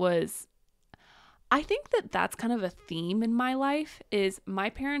that it was, I think that that's kind of a theme in my life is my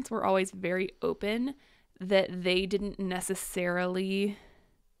parents were always very open that they didn't necessarily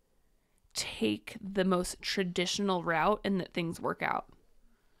take the most traditional route and that things work out.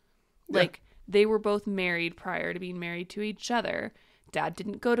 Like they were both married prior to being married to each other. Dad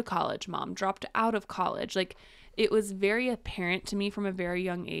didn't go to college. Mom dropped out of college. Like it was very apparent to me from a very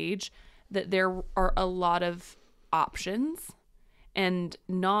young age that there are a lot of options, and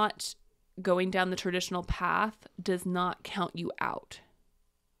not going down the traditional path does not count you out.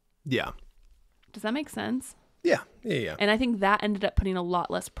 Yeah. Does that make sense? Yeah. Yeah. And I think that ended up putting a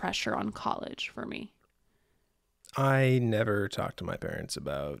lot less pressure on college for me. I never talked to my parents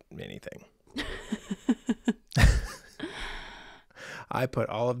about anything. I put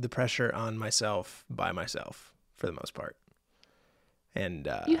all of the pressure on myself by myself for the most part. And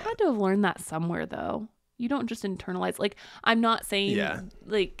you had to have learned that somewhere, though. You don't just internalize. Like, I'm not saying,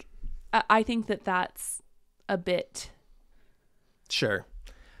 like, I think that that's a bit. Sure.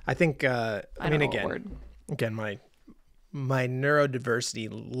 I think, I mean, again, my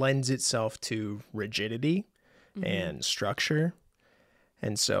neurodiversity lends itself to rigidity and structure.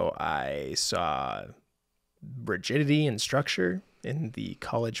 And so I saw rigidity and structure in the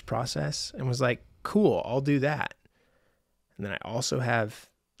college process and was like, cool, I'll do that. And then I also have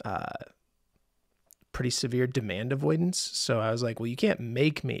pretty severe demand avoidance. So I was like, well, you can't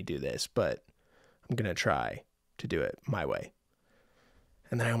make me do this, but I'm going to try to do it my way.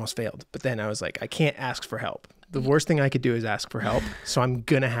 And then I almost failed. But then I was like, I can't ask for help. The worst thing I could do is ask for help. So I'm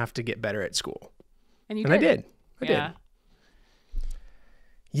going to have to get better at school. And I did. I yeah. did.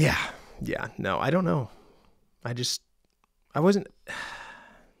 Yeah. Yeah. No, I don't know. I wasn't.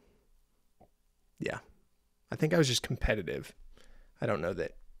 Yeah. I think I was just competitive. I don't know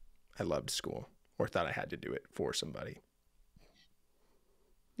that I loved school or thought I had to do it for somebody.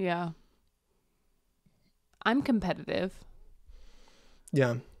 Yeah. I'm competitive.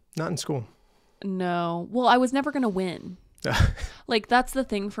 Yeah. Not in school. No. Well, I was never going to win. Like, that's the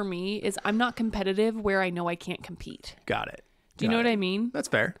thing for me is I'm not competitive where I know I can't compete. Got it. Do you know what I mean? That's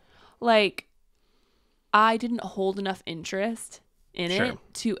fair. Like, I didn't hold enough interest in it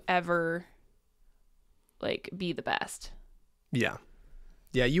to ever, like, be the best. Yeah.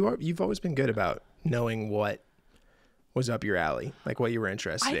 Yeah, you've always been good about knowing what was up your alley, like what you were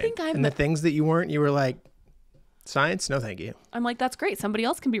interested in. And the things that you weren't, you were like, science? No, thank you. I'm like, that's great. Somebody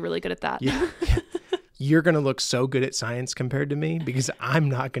else can be really good at that. Yeah. You're going to look so good at science compared to me because I'm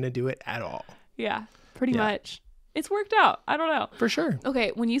not going to do it at all. Yeah, pretty much. It's worked out. I don't know. For sure.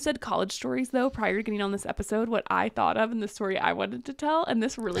 Okay, when you said college stories, though, prior to getting on this episode, what I thought of and the story I wanted to tell, and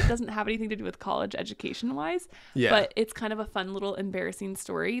this really doesn't have anything to do with college education-wise, but it's kind of a fun little embarrassing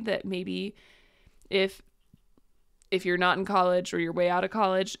story that maybe if you're not in college or you're way out of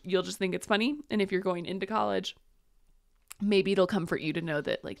college, you'll just think it's funny. And if you're going into college, maybe it'll comfort you to know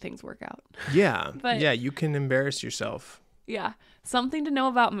that, like, things work out. Yeah. But, yeah, you can embarrass yourself. Yeah. Something to know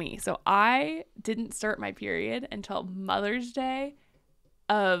about me. So I didn't start my period until Mother's Day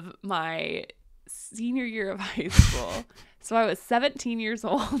of my senior year of high school. So I was 17 years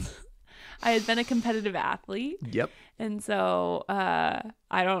old. I had been a competitive athlete. Yep. And so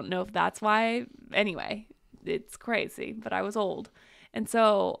I don't know if that's why. Anyway, it's crazy, but I was old. And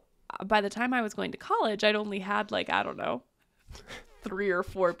so by the time I was going to college, I'd only had, like, I don't know, 3 or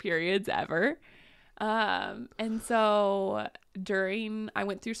 4 periods ever. And so I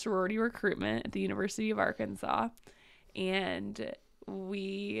went through sorority recruitment at the University of Arkansas, and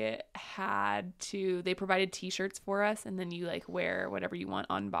they provided t-shirts for us, and then you, like, wear whatever you want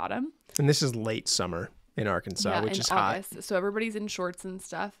on bottom. And this is late summer in Arkansas, which is August, hot. So everybody's in shorts and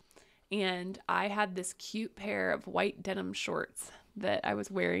stuff. And I had this cute pair of white denim shorts that I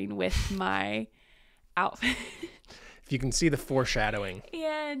was wearing with my outfit. You can see the foreshadowing.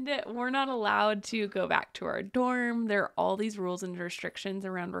 And we're not allowed to go back to our dorm. There are all these rules and restrictions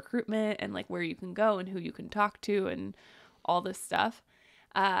around recruitment and, like, where you can go and who you can talk to and all this stuff.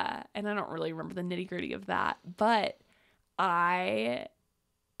 And I don't really remember the nitty gritty of that. But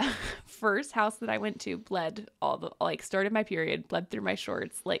first house that I went to started my period, bled through my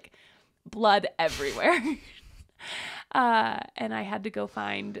shorts, like, blood everywhere. And I had to go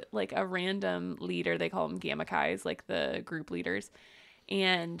find, like, a random leader. They call them gammakais, like the group leaders.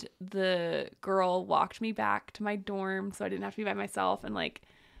 And the girl walked me back to my dorm so I didn't have to be by myself, and, like,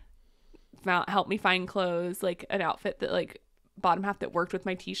 helped me find clothes, like an outfit that, like, bottom half that worked with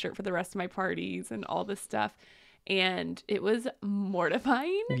my t-shirt for the rest of my parties and all this stuff. And it was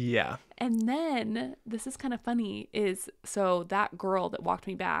mortifying. Yeah. And then this is kind of funny so that girl that walked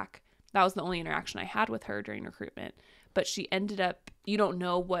me back, that was the only interaction I had with her during recruitment. But she ended up, you don't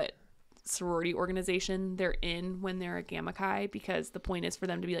know what sorority organization they're in when they're a Gamma Chi, because the point is for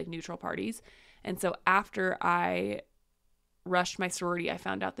them to be, like, neutral parties. And so after I rushed my sorority, I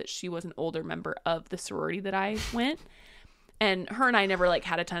found out that she was an older member of the sorority that I went. And her and I never like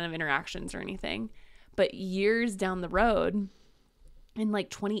had a ton of interactions or anything. But years down the road, in like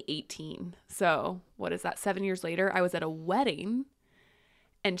 2018, so what is that, 7 years later, I was at a wedding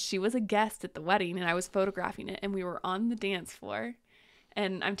and she was a guest at the wedding and I was photographing it and we were on the dance floor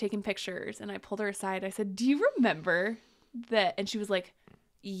and I'm taking pictures and I pulled her aside. I said, do you remember that? And she was like,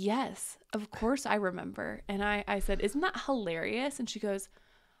 yes, of course I remember. And I said, isn't that hilarious? And she goes,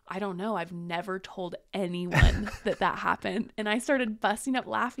 I don't know. I've never told anyone that happened. And I started busting up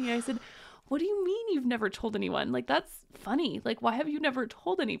laughing. I said, what do you mean you've never told anyone? Like, that's funny. Like, why have you never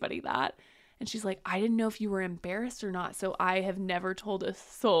told anybody that? And she's like, I didn't know if you were embarrassed or not. So I have never told a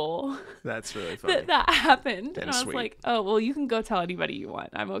soul. That's really funny. that happened. And I was sweet. like, oh, well, you can go tell anybody you want.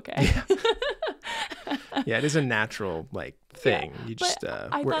 I'm okay. Yeah, it is a natural like thing. You just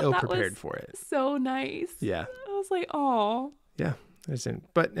were ill prepared for it. So nice. Yeah. I was like, oh. Yeah.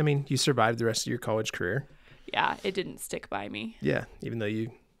 But I mean, you survived the rest of your college career. Yeah, it didn't stick by me. Yeah, even though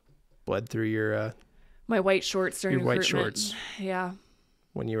you bled through your my white shorts during your white recruitment. shorts. Yeah.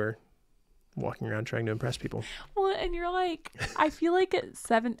 When you were walking around trying to impress people. Well, and you're like, I feel like at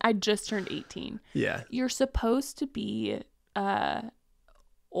 7, I just turned 18. Yeah. You're supposed to be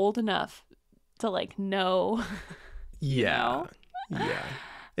old enough to like know. Yeah. You know? Yeah.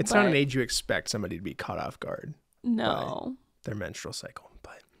 It's not an age you expect somebody to be caught off guard. No. Their menstrual cycle,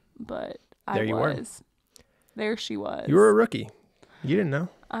 but there you were. There she was. You were a rookie. You didn't know.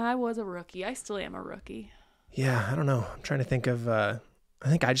 I was a rookie. I still am a rookie. Yeah, I don't know. I'm trying to think of I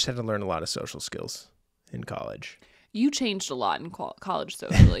think I just had to learn a lot of social skills in college. You changed a lot in college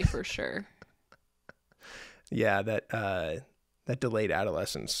socially for sure. Yeah, that delayed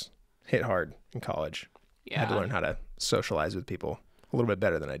adolescence hit hard in college. Yeah. I had to learn how to socialize with people a little bit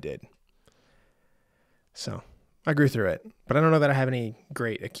better than I did. So I grew through it, but I don't know that I have any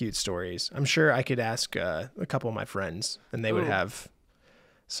great acute stories. I'm sure I could ask a couple of my friends and they would have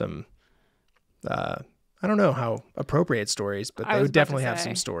some, I don't know how appropriate stories, but they would definitely have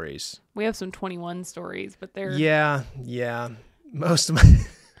some stories. We have some 21 stories, but they're... Yeah. Most of my...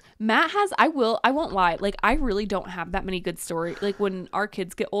 Matt has, I won't lie. Like, I really don't have that many good stories. Like, when our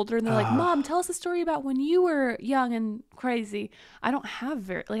kids get older and they're like, Mom, tell us a story about when you were young and crazy. I don't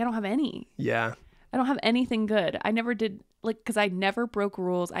have any. Yeah. I don't have anything good. I never did, like, because I never broke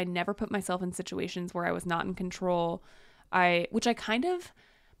rules. I never put myself in situations where I was not in control. Which I kind of,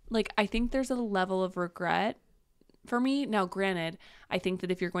 like, I think there's a level of regret for me. Now, granted, I think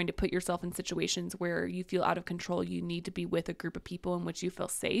that if you're going to put yourself in situations where you feel out of control, you need to be with a group of people in which you feel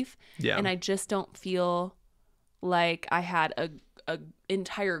safe. Yeah. And I just don't feel like I had a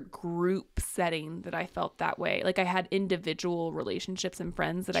entire group setting that I felt that way. Like, I had individual relationships and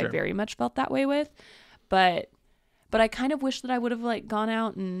friends that I very much felt that way with, but I kind of wish that I would have like gone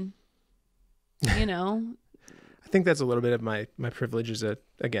out and, you know. I think that's a little bit of my privilege as a,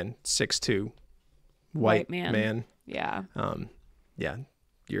 again, 6'2" white man. Yeah. Yeah.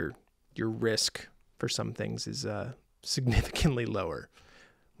 Your risk for some things is significantly lower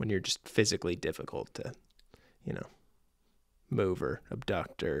when you're just physically difficult to, you know, move or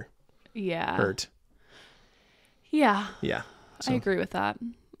abduct or hurt. Yeah. Yeah. So, I agree with that.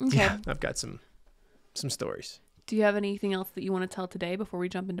 Okay. Yeah, I've got some stories. Do you have anything else that you want to tell today before we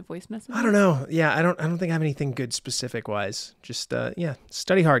jump into voice messages? I don't know. Yeah, I don't think I have anything good specific wise. Just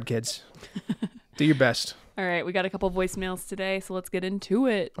study hard, kids. Do your best. All right, we got a couple voicemails today, so let's get into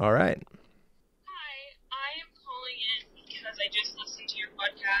it. All right. Hi, I am calling in because I just listened to your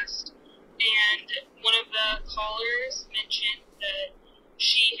podcast, and one of the callers mentioned that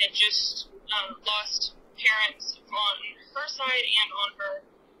she had just lost parents on her side and on her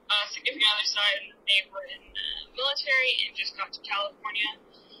significant other side, and they were in the military and just got to California.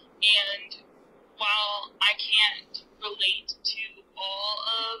 And while I can't relate to all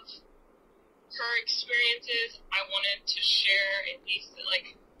of her experiences, I wanted to share at least that,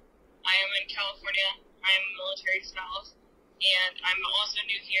 like, I am in California, I am a military spouse, and I'm also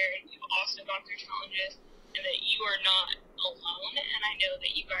new here, and you've also gone through challenges, and that you are not alone, and I know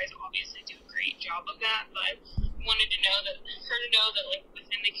that you guys obviously do a great job of that, but wanted to know that, like,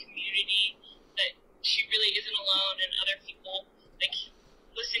 within the community, that she really isn't alone, and other people, like,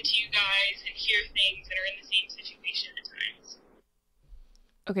 listen to you guys and hear things and are in the same situation at times.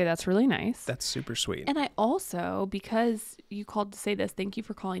 Okay, that's really nice. That's super sweet. And I also, because you called to say this, thank you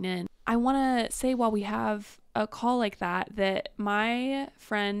for calling in. I want to say, while we have a call like that my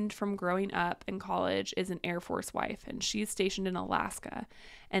friend from growing up in college is an Air Force wife, and she's stationed in Alaska,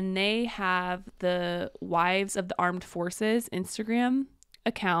 and they have the Wives of the Armed Forces Instagram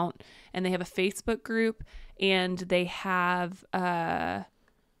account, and they have a Facebook group, and they have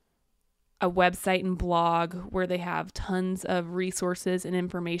a website and blog where they have tons of resources and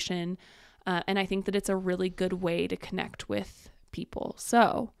information. And I think that it's a really good way to connect with people.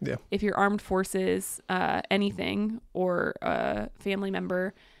 So if you're armed forces, anything, or a family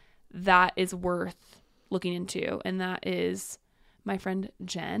member, that is worth looking into. And that is my friend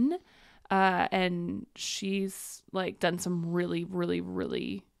Jen. And she's like done some really, really,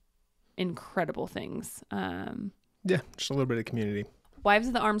 really incredible things. Just a little bit of community. Wives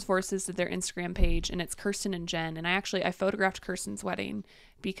of the Armed Forces did their Instagram page, and it's Kirsten and Jen. And I photographed Kirsten's wedding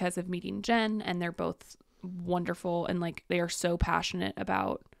because of meeting Jen, and they're both wonderful, and like they are so passionate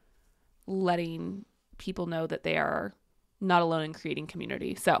about letting people know that they are not alone in creating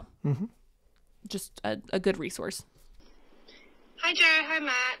community. So just a good resource. Hi Joe, hi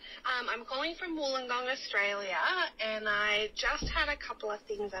Matt. I'm calling from Wollongong, Australia, and I just had a couple of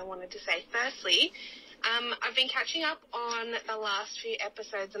things I wanted to say. Firstly, I've been catching up on the last few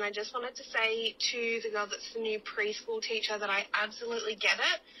episodes, and I just wanted to say to the girl that's the new preschool teacher that I absolutely get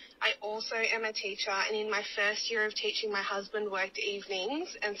it. I also am a teacher, and in my first year of teaching, my husband worked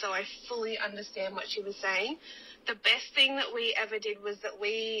evenings, and so I fully understand what she was saying. The best thing that we ever did was that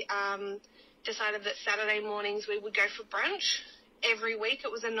we decided that Saturday mornings we would go for brunch. Every week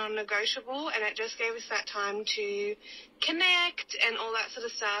it was a non-negotiable, and it just gave us that time to connect and all that sort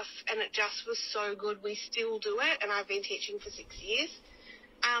of stuff, and it just was so good. We still do it, and I've been teaching for 6 years.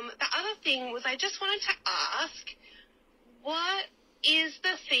 The other thing was I just wanted to ask, what is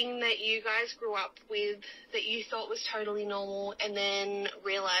the thing that you guys grew up with that you thought was totally normal and then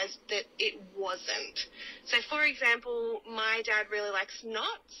realised that it wasn't? So, for example, my dad really likes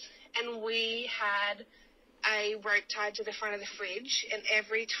knots, and we had a rope tied to the front of the fridge, and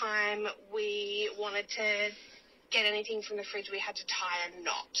every time we wanted to get anything from the fridge, we had to tie a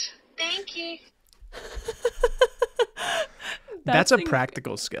knot. Thank you. That's a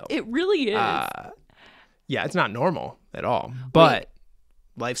practical skill. It really is. Yeah, it's not normal at all, but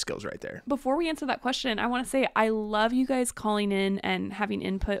life skills right there. Before we answer that question, I want to say I love you guys calling in and having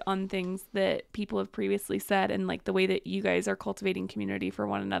input on things that people have previously said, and like the way that you guys are cultivating community for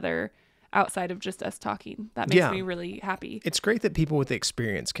one another outside of just us talking. That makes me really happy. It's great that people with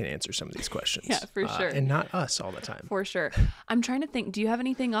experience can answer some of these questions. Yeah, for sure. And not us all the time. For sure. I'm trying to think, do you have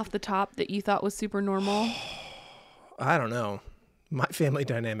anything off the top that you thought was super normal? I don't know. My family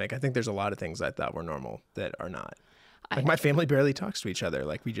dynamic, I think there's a lot of things I thought were normal that are not. Like my family barely talks to each other.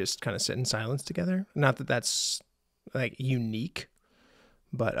 Like we just kind of sit in silence together. Not that that's like unique,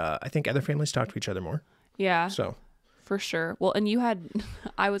 but I think other families talk to each other more. Yeah. So. For sure. Well, and you had,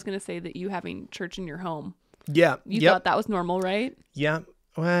 I was going to say that you having church in your home. Yeah. You thought that was normal, right? Yeah.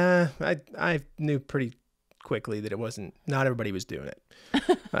 Well, I knew pretty quickly that it wasn't, not everybody was doing it.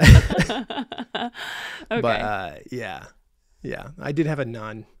 Okay. But yeah. I did have a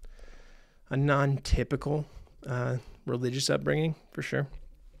non-typical religious upbringing for sure.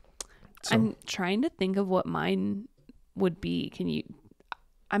 So. I'm trying to think of what mine would be.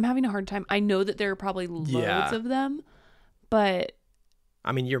 I'm having a hard time. I know that there are probably loads of them, but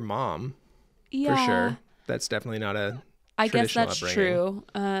I mean, your mom, for sure. That's definitely not a I guess that's upbringing.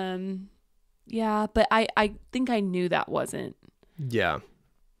 True. Yeah, but I think I knew that wasn't. Yeah.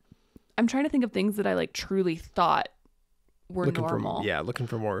 I'm trying to think of things that I like truly thought were normal. Looking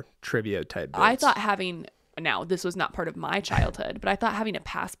for more trivia type bits. I thought now this was not part of my childhood, but I thought having a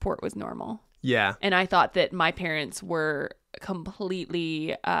passport was normal. Yeah. And I thought that my parents were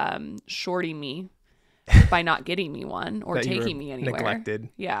completely shorting me by not getting me one or taking me anywhere. Neglected.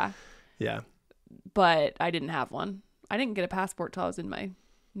 Yeah. But I didn't have one. I didn't get a passport till I was in my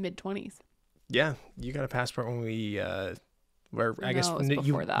mid-20s. Yeah, you got a passport when we were. I guess it was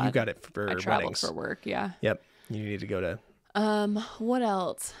before that. You got it for I traveled weddings. for work. Yeah. Yep. You need to go to. What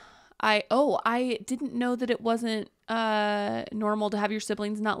else? I didn't know that it wasn't normal to have your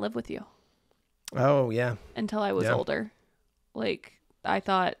siblings not live with you. Oh yeah. Until I was older. Like I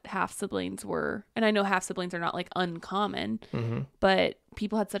thought half siblings were, and I know half siblings are not like uncommon, but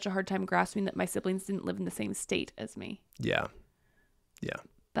people had such a hard time grasping that my siblings didn't live in the same state as me. Yeah.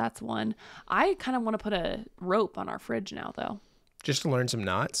 That's one. I kind of want to put a rope on our fridge now though. Just to learn some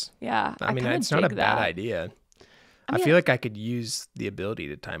knots. Yeah. I mean, it's not a bad idea. I feel like I could use the ability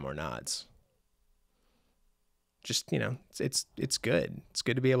to tie more knots. Just, it's good. It's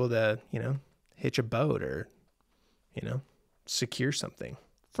good to be able to, hitch a boat or, secure something.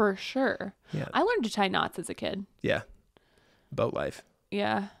 For sure. Yeah. I learned to tie knots as a kid. Yeah. Boat life.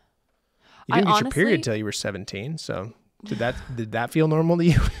 Yeah. You didn't get your period until you were 17, so did that feel normal to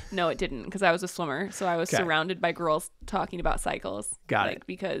you? No, it didn't, because I was a swimmer, so I was surrounded by girls talking about cycles. Got it.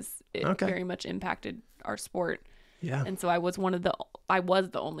 Because it very much impacted our sport. Yeah. And so I was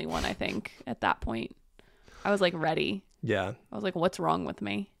the only one, I think, at that point. I was like ready. Yeah. I was like, what's wrong with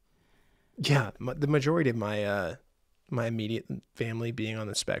me? Yeah. The majority of my my immediate family being on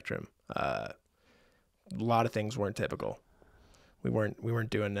the spectrum, a lot of things weren't typical. We weren't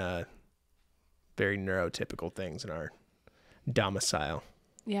doing very neurotypical things in our domicile.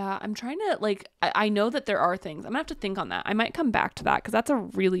 Yeah, I'm trying to like, I know that there are things. I'm gonna have to think on that. I might come back to that because that's a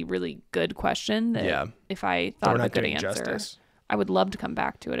really, really good question. That if I thought of a good answer, justice. I would love to come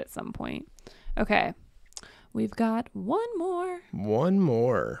back to it at some point. Okay, we've got one more. One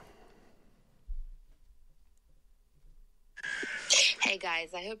more. Hey guys,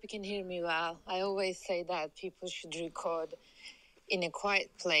 I hope you can hear me well. I always say that people should record in a quiet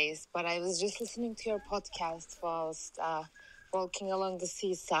place, but I was just listening to your podcast whilst walking along the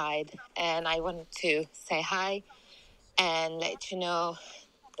seaside, and I wanted to say hi and let you know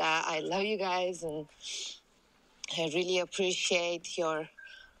that I love you guys, and I really appreciate your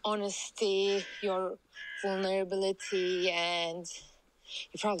honesty, your vulnerability, and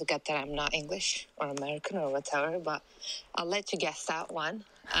you probably get that I'm not English or American or whatever, but I'll let you guess that one.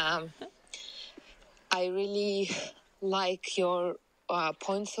 I really like your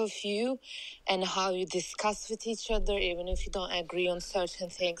points of view and how you discuss with each other, even if you don't agree on certain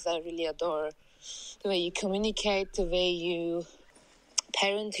things. I really adore the way you communicate, the way you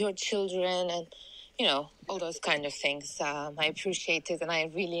parent your children, and you know, all those kind of things. I appreciate it, and I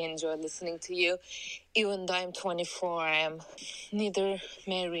really enjoy listening to you. Even though I'm 24, I am neither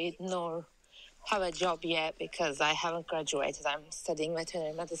married nor have a job yet because I haven't graduated. I'm studying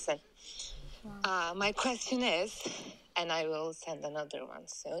veterinary medicine. Wow. My question is, and I will send another one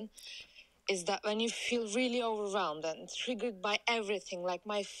soon, is that when you feel really overwhelmed and triggered by everything, like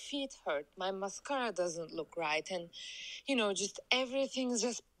my feet hurt, my mascara doesn't look right, and, you know, just everything's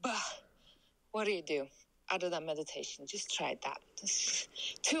just, what do? Other than meditation, just try that. Just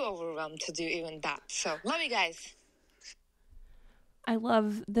too overwhelmed to do even that. So, love you guys. I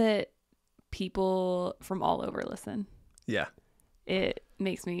love that people from all over listen. Yeah. It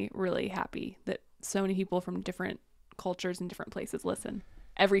makes me really happy that so many people from different cultures and different places listen.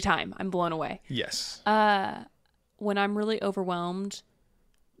 Every time. I'm blown away. Yes. When I'm really overwhelmed,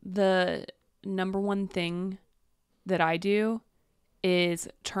 the number one thing that I do is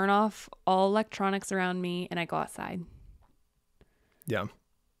turn off all electronics around me and I go outside. Yeah.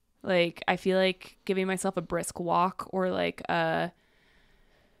 Like, I feel like giving myself a brisk walk or like a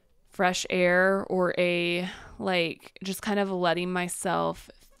fresh air or a like just kind of letting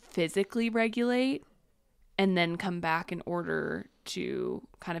myself physically regulate and then come back in order to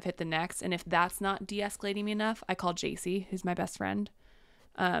kind of hit the next. And if that's not de-escalating me enough, I call JC, who's my best friend.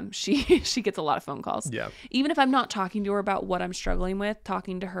 She gets a lot of phone calls. Yeah. Even if I'm not talking to her about what I'm struggling with,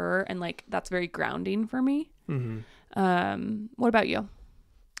 talking to her, and like that's very grounding for me. Mm-hmm. What about you?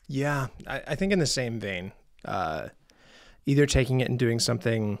 Yeah, I think in the same vein, either taking it and doing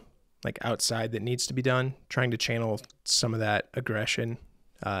something like outside that needs to be done, trying to channel some of that aggression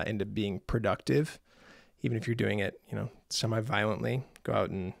into being productive, even if you're doing it, you know, semi-violently. Go out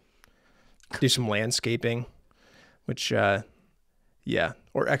and do some landscaping, which yeah,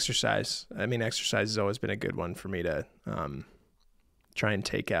 or exercise. I mean, exercise has always been a good one for me to try and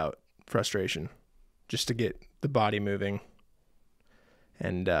take out frustration, just to get the body moving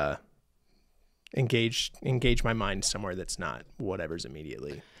and engage my mind somewhere that's not whatever's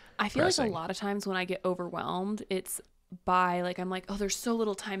immediately I feel pressing. like a lot of times when I get overwhelmed, it's by like, I'm like, oh, there's so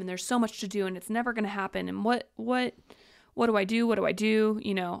little time and there's so much to do and it's never going to happen. And what do I do? What do I do?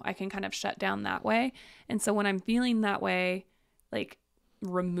 You know, I can kind of shut down that way. And so when I'm feeling that way, like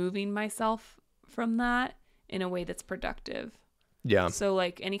removing myself from that in a way that's productive. Yeah. So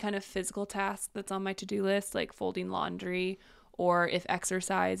like any kind of physical task that's on my to-do list, like folding laundry, or if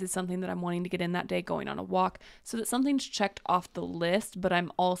exercise is something that I'm wanting to get in that day, going on a walk, so that something's checked off the list, but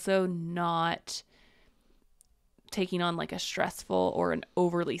I'm also not taking on like a stressful or an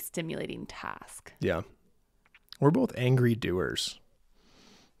overly stimulating task. Yeah. We're both angry doers.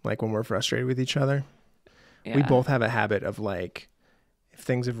 Like when we're frustrated with each other, we both have a habit of like, if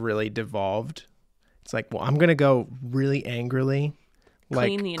things have really devolved, it's like, well, I'm going to go really angrily,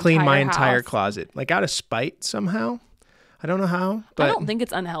 like clean my entire closet, like out of spite somehow. I don't know how, but I don't think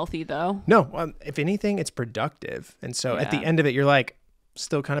it's unhealthy though. No, if anything, it's productive. And so at the end of it, you're like,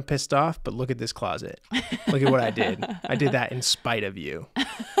 still kind of pissed off, but look at this closet. Look at what I did. I did that in spite of you.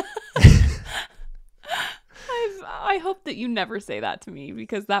 I hope that you never say that to me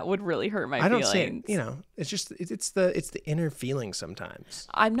because that would really hurt my feelings. I don't say, you know, it's just, it's the inner feeling sometimes.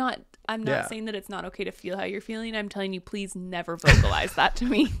 I'm not saying that it's not okay to feel how you're feeling. I'm telling you, please never vocalize that to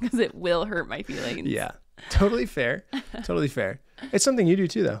me because it will hurt my feelings. Yeah. Totally fair. Totally fair. It's something you do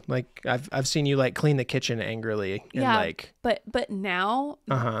too, though. Like I've seen you like clean the kitchen angrily and like. But now,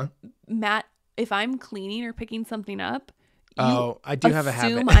 Matt, if I'm cleaning or picking something up, I do have a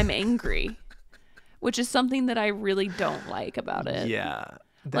habit. Assume I'm angry, which is something that I really don't like about it. Yeah.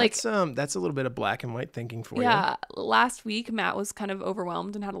 That's a little bit of black and white thinking for you. Yeah. Last week, Matt was kind of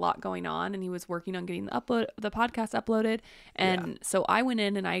overwhelmed and had a lot going on, and he was working on getting the podcast uploaded. And so I went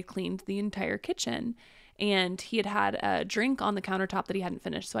in and I cleaned the entire kitchen, and he had a drink on the countertop that he hadn't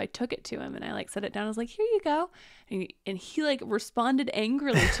finished. So I took it to him and I like set it down. I was like, here you go. And he like responded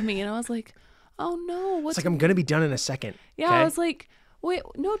angrily to me. And I was like, oh no. What's it's like, I'm going to be done in a second. Yeah. Okay? I was like, wait,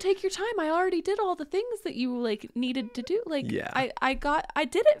 no, take your time. I already did all the things that you like needed to do. Like, I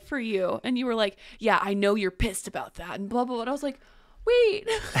did it for you. And you were like, yeah, I know you're pissed about that and blah, blah, blah. And I was like, wait,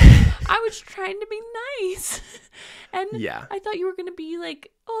 I was trying to be nice. And I thought you were going to be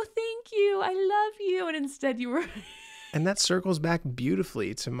like, oh, thank you. I love you. And instead you were. And that circles back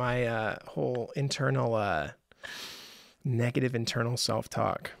beautifully to my whole internal, negative internal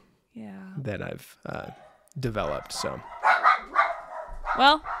self-talk that I've developed. So.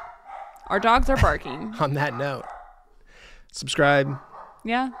 Well, our dogs are barking. On that note, subscribe.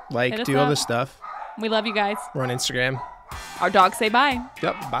 Yeah. Like, do all this stuff. We love you guys. We're on Instagram. Our dogs say bye.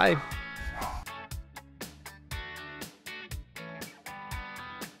 Yep. Bye.